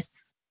 because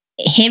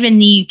here in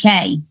the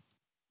UK,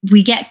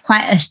 we get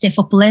quite a stiff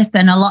upper lip,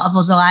 and a lot of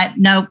us are like,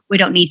 no, we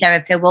don't need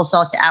therapy, we'll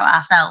sort it out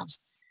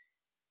ourselves.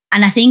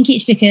 And I think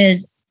it's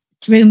because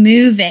through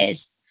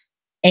movies,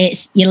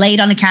 it's you're laid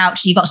on a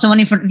couch, you've got someone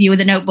in front of you with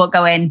a notebook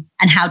going,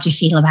 and how do you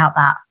feel about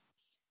that?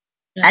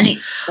 Yeah. And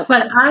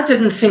well, I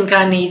didn't think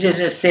I needed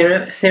a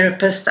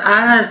therapist.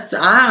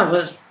 I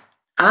was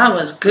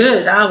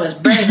good. I was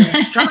brave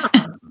and strong.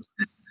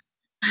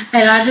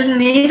 And I didn't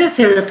need a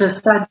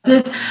therapist. I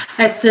did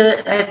at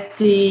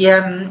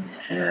the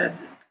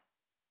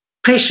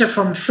pressure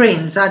from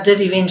friends. I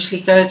did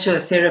eventually go to a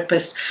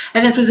therapist,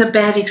 and it was a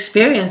bad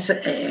experience.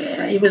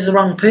 It was the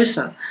wrong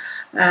person,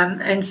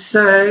 and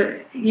so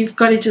you've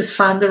got to just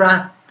find the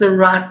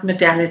right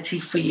modality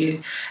for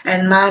you.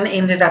 And mine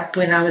ended up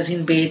when I was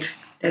in bed.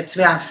 That's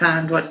where I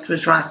found what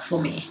was right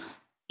for me.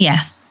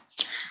 Yeah,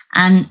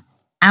 and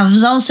I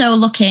was also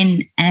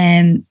looking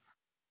at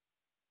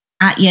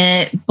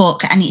your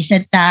book, and it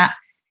said that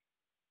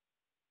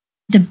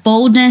the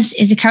boldness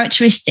is a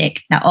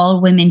characteristic that all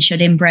women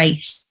should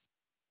embrace.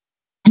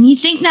 And you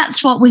think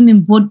that's what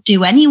women would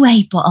do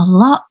anyway, but a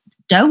lot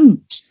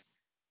don't.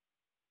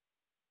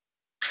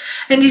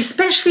 And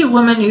especially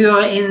women who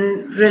are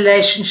in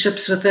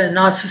relationships with a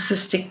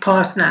narcissistic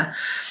partner,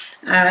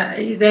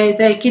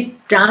 they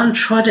get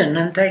downtrodden,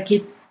 and they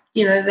get,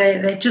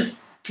 they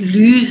just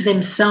lose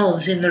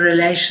themselves in the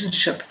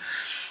relationship.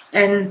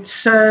 And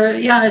so,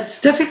 yeah, it's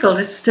difficult.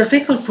 It's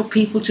difficult for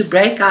people to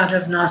break out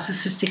of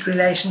narcissistic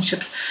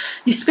relationships,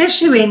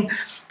 especially when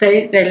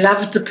they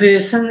loved the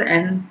person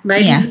and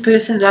maybe the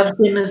person loved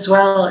them as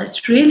well.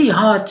 It's really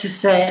hard to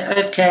say,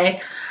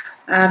 okay,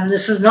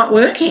 this is not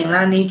working.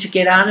 I need to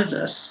get out of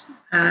this.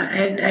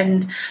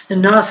 And the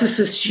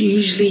narcissist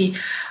usually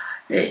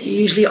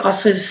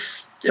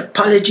offers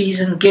apologies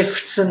and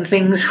gifts and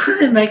things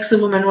that makes the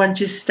woman want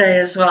to stay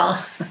as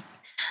well.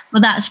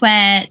 Well, that's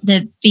where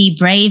the be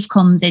brave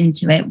comes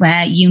into it,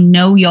 where you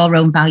know your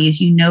own values,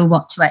 you know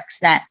what to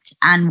accept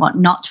and what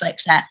not to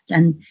accept.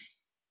 And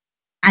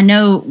I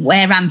know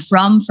where I'm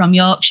from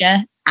Yorkshire,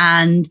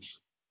 and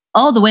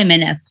all the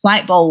women are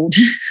quite bold.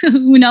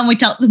 We normally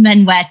tell the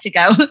men where to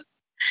go.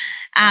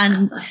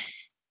 And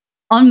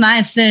on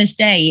my first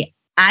day,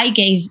 I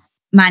gave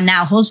my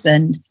now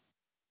husband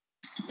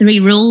 3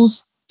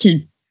 rules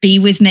to be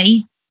with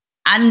me.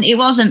 And it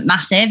wasn't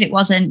massive. It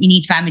wasn't, you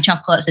need to buy me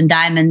chocolates and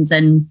diamonds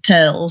and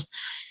pearls.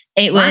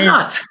 It Why was,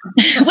 not?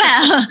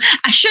 well,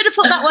 I should have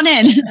put that one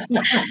in,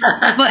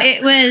 but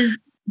it was,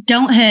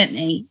 don't hurt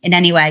me in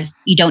any way.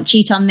 You don't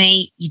cheat on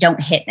me. You don't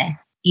hit me.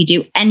 You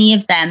do any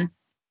of them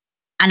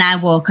and I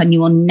walk and you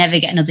will never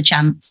get another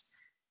chance.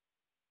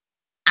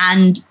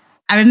 And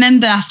I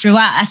remember after a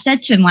while, I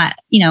said to him, like,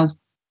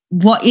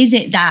 what is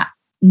it that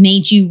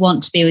made you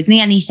want to be with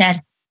me? And he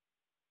said,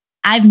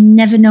 I've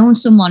never known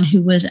someone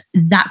who was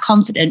that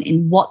confident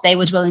in what they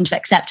was willing to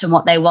accept and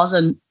what they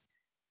wasn't.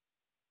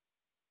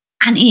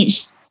 And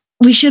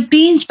we should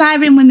be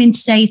inspiring women to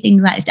say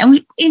things like this.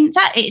 And in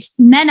fact, it's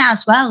men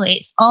as well.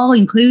 It's all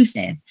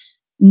inclusive.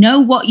 Know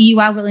what you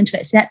are willing to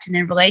accept in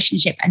a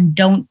relationship and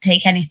don't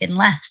take anything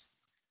less.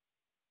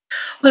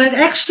 Well, it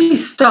actually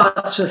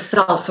starts with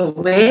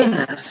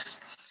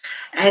self-awareness.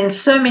 And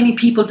so many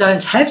people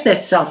don't have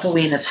that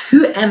self-awareness.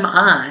 Who am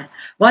I?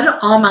 What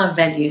are my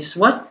values?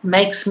 What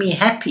makes me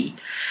happy?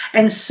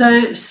 And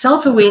so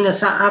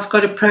self-awareness, I've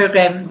got a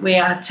program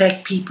where I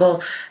take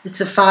people,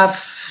 it's a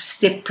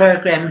 5-step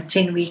program, a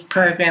 10-week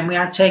program,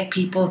 where I take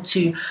people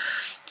to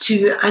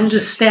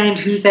understand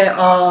who they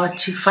are,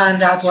 to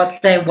find out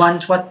what they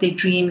want, what their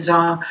dreams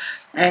are,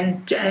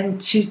 and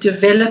to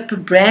develop a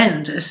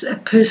brand, a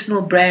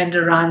personal brand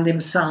around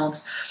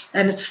themselves.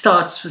 And it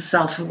starts with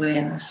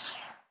self-awareness.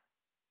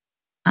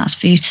 That's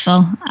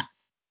beautiful.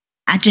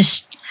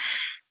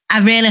 I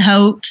really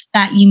hope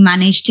that you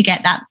manage to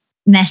get that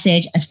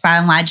message as far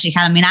and wide as you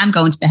can. I mean, I'm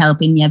going to be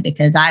helping you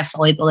because I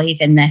fully believe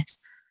in this.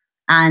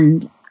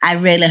 And I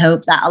really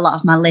hope that a lot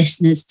of my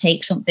listeners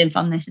take something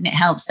from this and it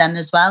helps them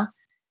as well.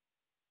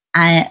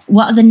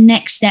 What are the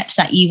next steps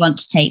that you want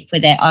to take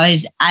with it? Or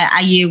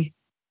are you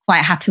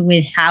quite happy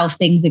with how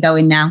things are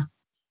going now?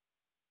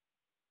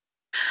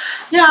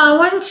 Yeah, I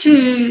want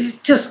to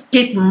just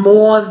get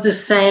more of the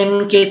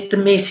same, get the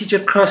message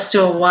across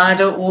to a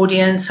wider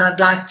audience. I'd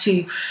like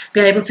to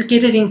be able to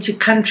get it into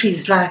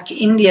countries like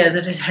India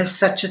that it has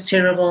such a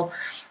terrible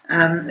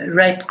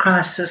rape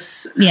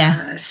crisis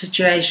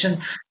situation.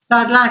 So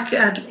I'd like,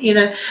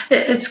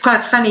 it's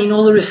quite funny in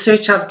all the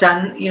research I've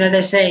done,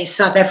 they say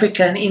South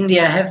Africa and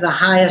India have the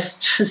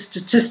highest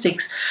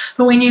statistics.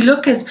 But when you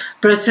look at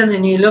Britain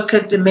and you look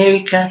at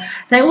America,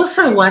 they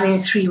also 1 in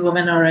 3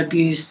 women are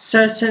abused.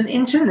 So it's an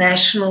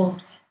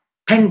international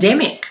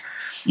pandemic.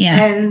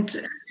 Yeah.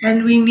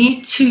 And we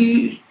need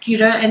to,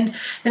 and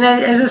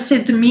as I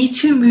said, the Me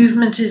Too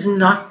movement is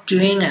not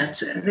doing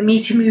it. The Me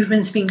Too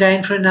movement's been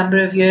going for a number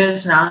of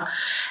years now.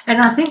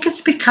 And I think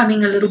it's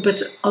becoming a little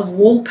bit of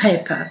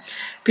wallpaper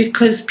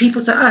because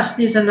people say, oh,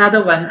 there's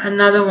another one.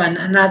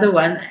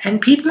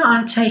 And people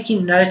aren't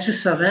taking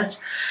notice of it.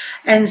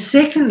 And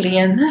secondly,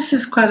 and this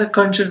is quite a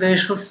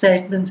controversial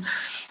statement,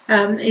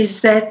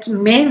 is that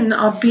men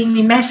are being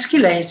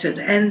emasculated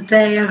and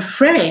they are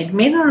afraid.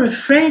 Men are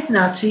afraid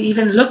now to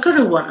even look at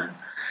a woman.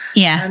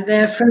 Yeah. And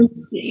they're afraid,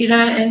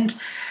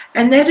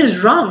 and that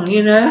is wrong,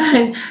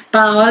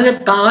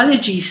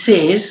 Biology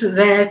says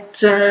that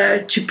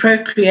to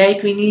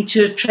procreate, we need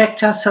to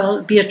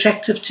be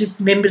attractive to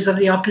members of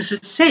the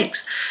opposite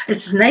sex.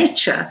 It's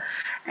nature.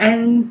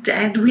 And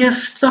we are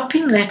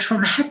stopping that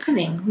from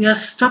happening. We are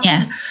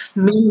stopping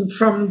men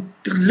from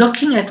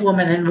looking at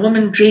women and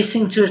women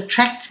dressing to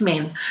attract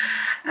men.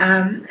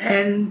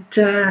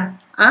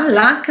 I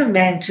like a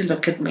man to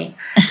look at me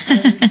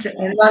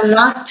and I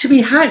like to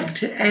be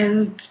hugged,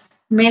 and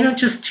men are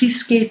just too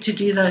scared to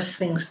do those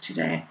things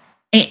today.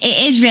 It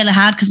is really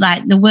hard because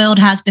the world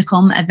has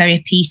become a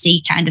very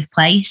PC kind of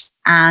place,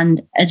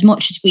 and as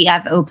much as we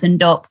have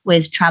opened up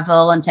with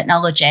travel and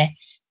technology,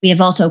 we have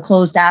also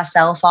closed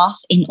ourselves off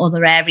in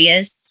other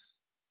areas.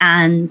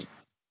 And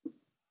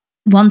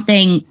one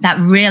thing that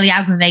really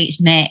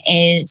aggravates me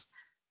is,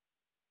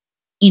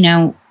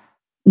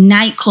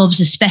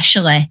 nightclubs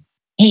especially,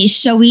 it is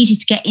so easy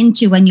to get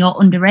into when you're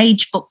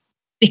underage, but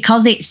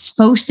because it's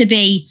supposed to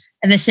be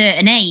of a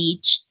certain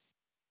age,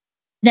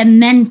 then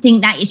men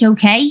think that it's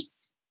okay,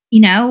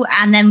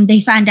 and then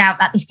they find out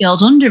that this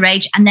girl's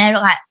underage and they're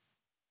like,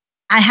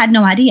 I had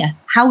no idea.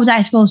 How was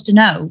I supposed to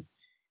know?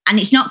 And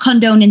it's not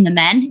condoning the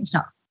men, it's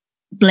not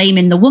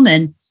blaming the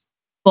woman,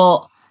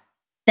 but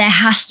there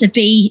has to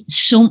be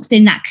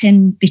something that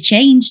can be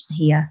changed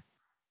here.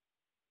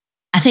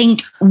 I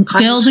think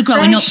girls are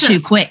growing up too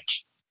quick.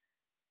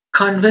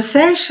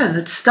 Conversation.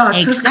 It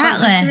starts with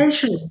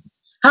conversation.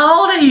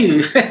 How old are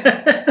you?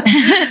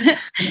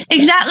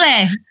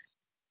 Exactly.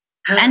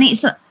 And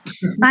it's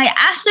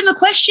ask them a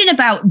question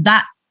about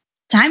that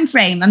time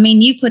frame. I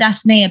mean, you could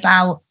ask me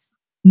about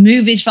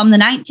movies from the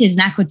 90s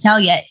and I could tell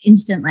you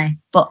instantly.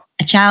 But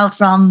a child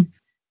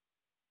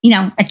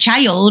a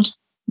child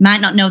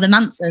might not know the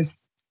answers.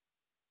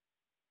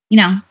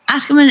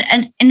 Ask them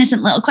an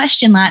innocent little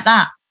question like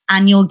that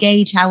and you'll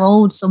gauge how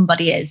old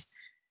somebody is.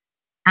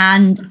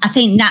 And I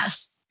think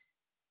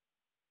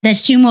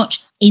there's too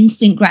much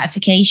instant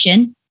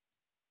gratification,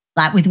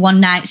 like with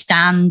one night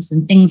stands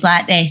and things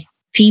like this.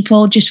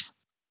 People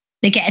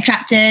they get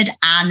attracted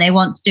and they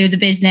want to do the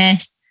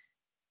business,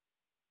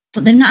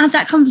 but they've not had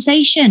that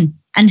conversation.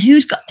 And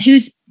who's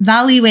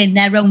valuing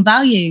their own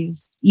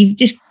values? You've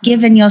just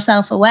given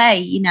yourself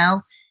away,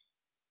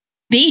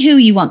 be who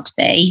you want to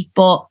be,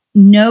 but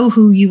know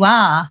who you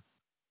are.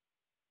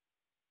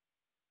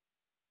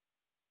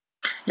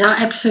 Yeah,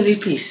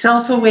 absolutely.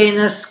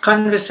 Self-awareness,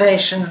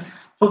 conversation,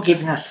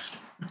 forgiveness.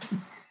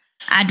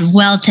 I'd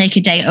well take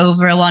a date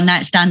over a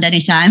one-night stand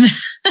anytime.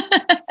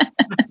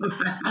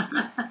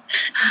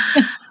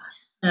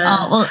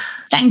 Oh, well,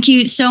 thank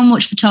you so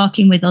much for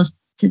talking with us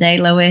today,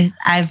 Lois.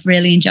 I've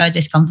really enjoyed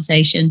this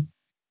conversation.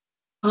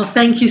 Well,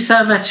 thank you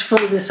so much for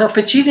this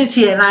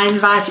opportunity, and I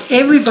invite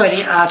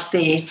everybody out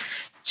there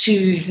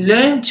to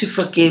learn to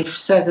forgive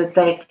so that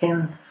they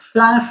can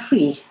fly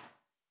free.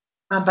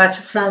 My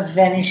butterflies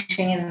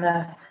vanishing in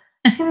the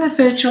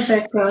virtual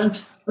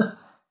background.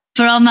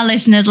 For all my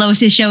listeners,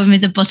 Lois is showing me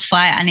the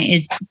butterfly and it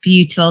is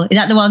beautiful. Is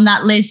that the one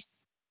that Liz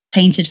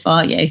painted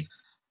for you?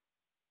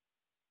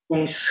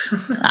 Yes.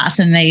 That's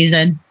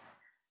amazing.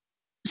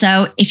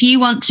 So if you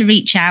want to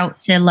reach out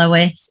to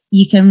Lois,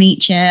 you can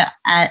reach her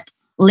at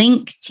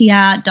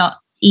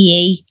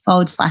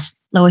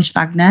linktr.ee/Lois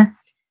Wagner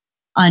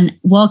on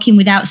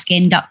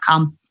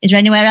walkingwithoutskin.com. Is there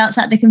anywhere else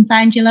that they can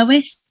find you,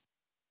 Lois?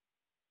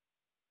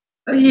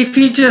 If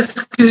you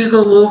just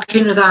Google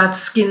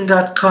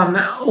walkingwithoutskin.com,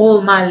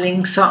 all my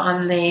links are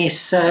on there,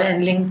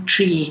 and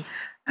Linktree.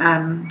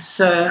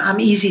 So I'm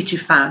easy to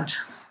find.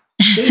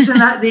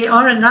 There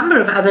are a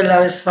number of other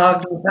Lois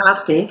Wagners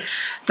out there,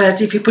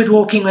 but if you put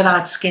Walking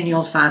Without Skin,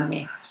 you'll find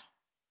me.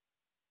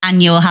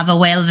 And you'll have a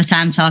whale of a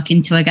time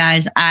talking to her,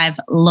 guys. I've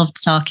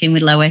loved talking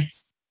with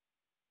Lois.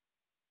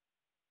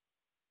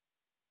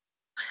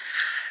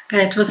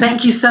 Great. Well,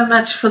 thank you so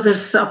much for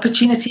this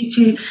opportunity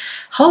to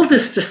hold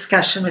this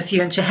discussion with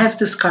you and to have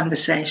this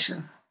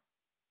conversation.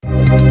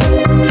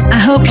 I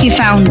hope you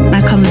found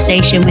my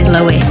conversation with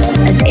Lois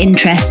as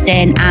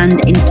interesting and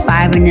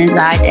inspiring as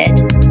I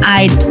did.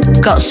 I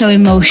got so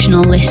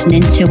emotional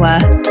listening to her.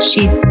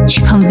 She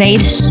conveyed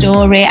a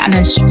story and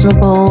her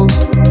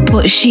struggles,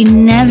 but she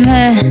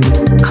never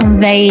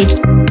conveyed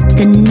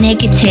the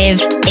negative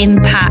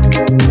impact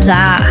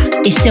that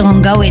is still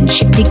ongoing.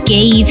 She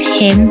forgave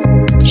him,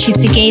 she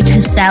forgave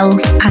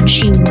herself, and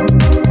she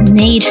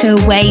made her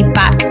way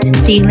back to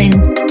feeling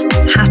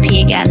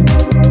happy again.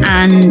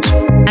 And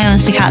I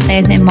honestly can't say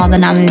anything more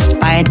than I'm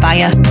inspired by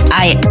her.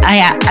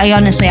 I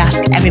honestly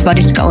ask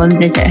everybody to go and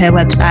visit her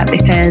website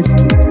because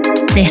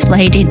this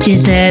lady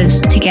deserves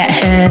to get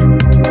her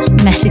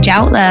message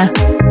out there.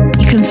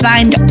 You can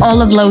find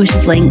all of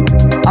Lois's links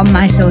on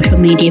my social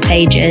media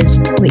pages,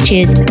 which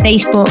is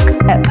Facebook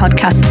at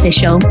Podcast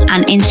Official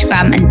and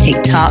Instagram and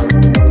TikTok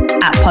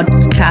at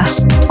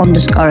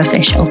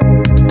podcast_official.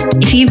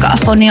 If you've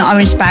got a funny or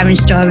inspiring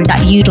story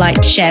that you'd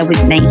like to share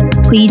with me,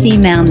 please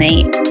email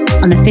me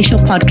on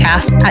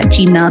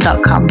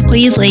officialpodcast@gmail.com.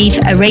 Please leave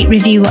a rate,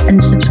 review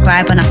and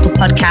subscribe on Apple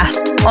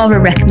Podcasts or a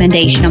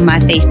recommendation on my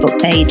Facebook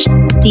page.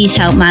 These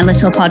help my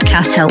little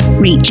podcast help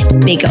reach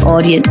bigger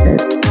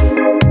audiences.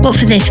 But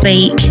for this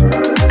week,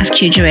 I've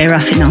chewed your ear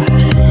off enough.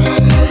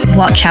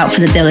 Watch out for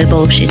the Billy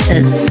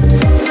bullshitters,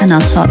 and I'll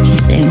talk to you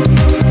soon.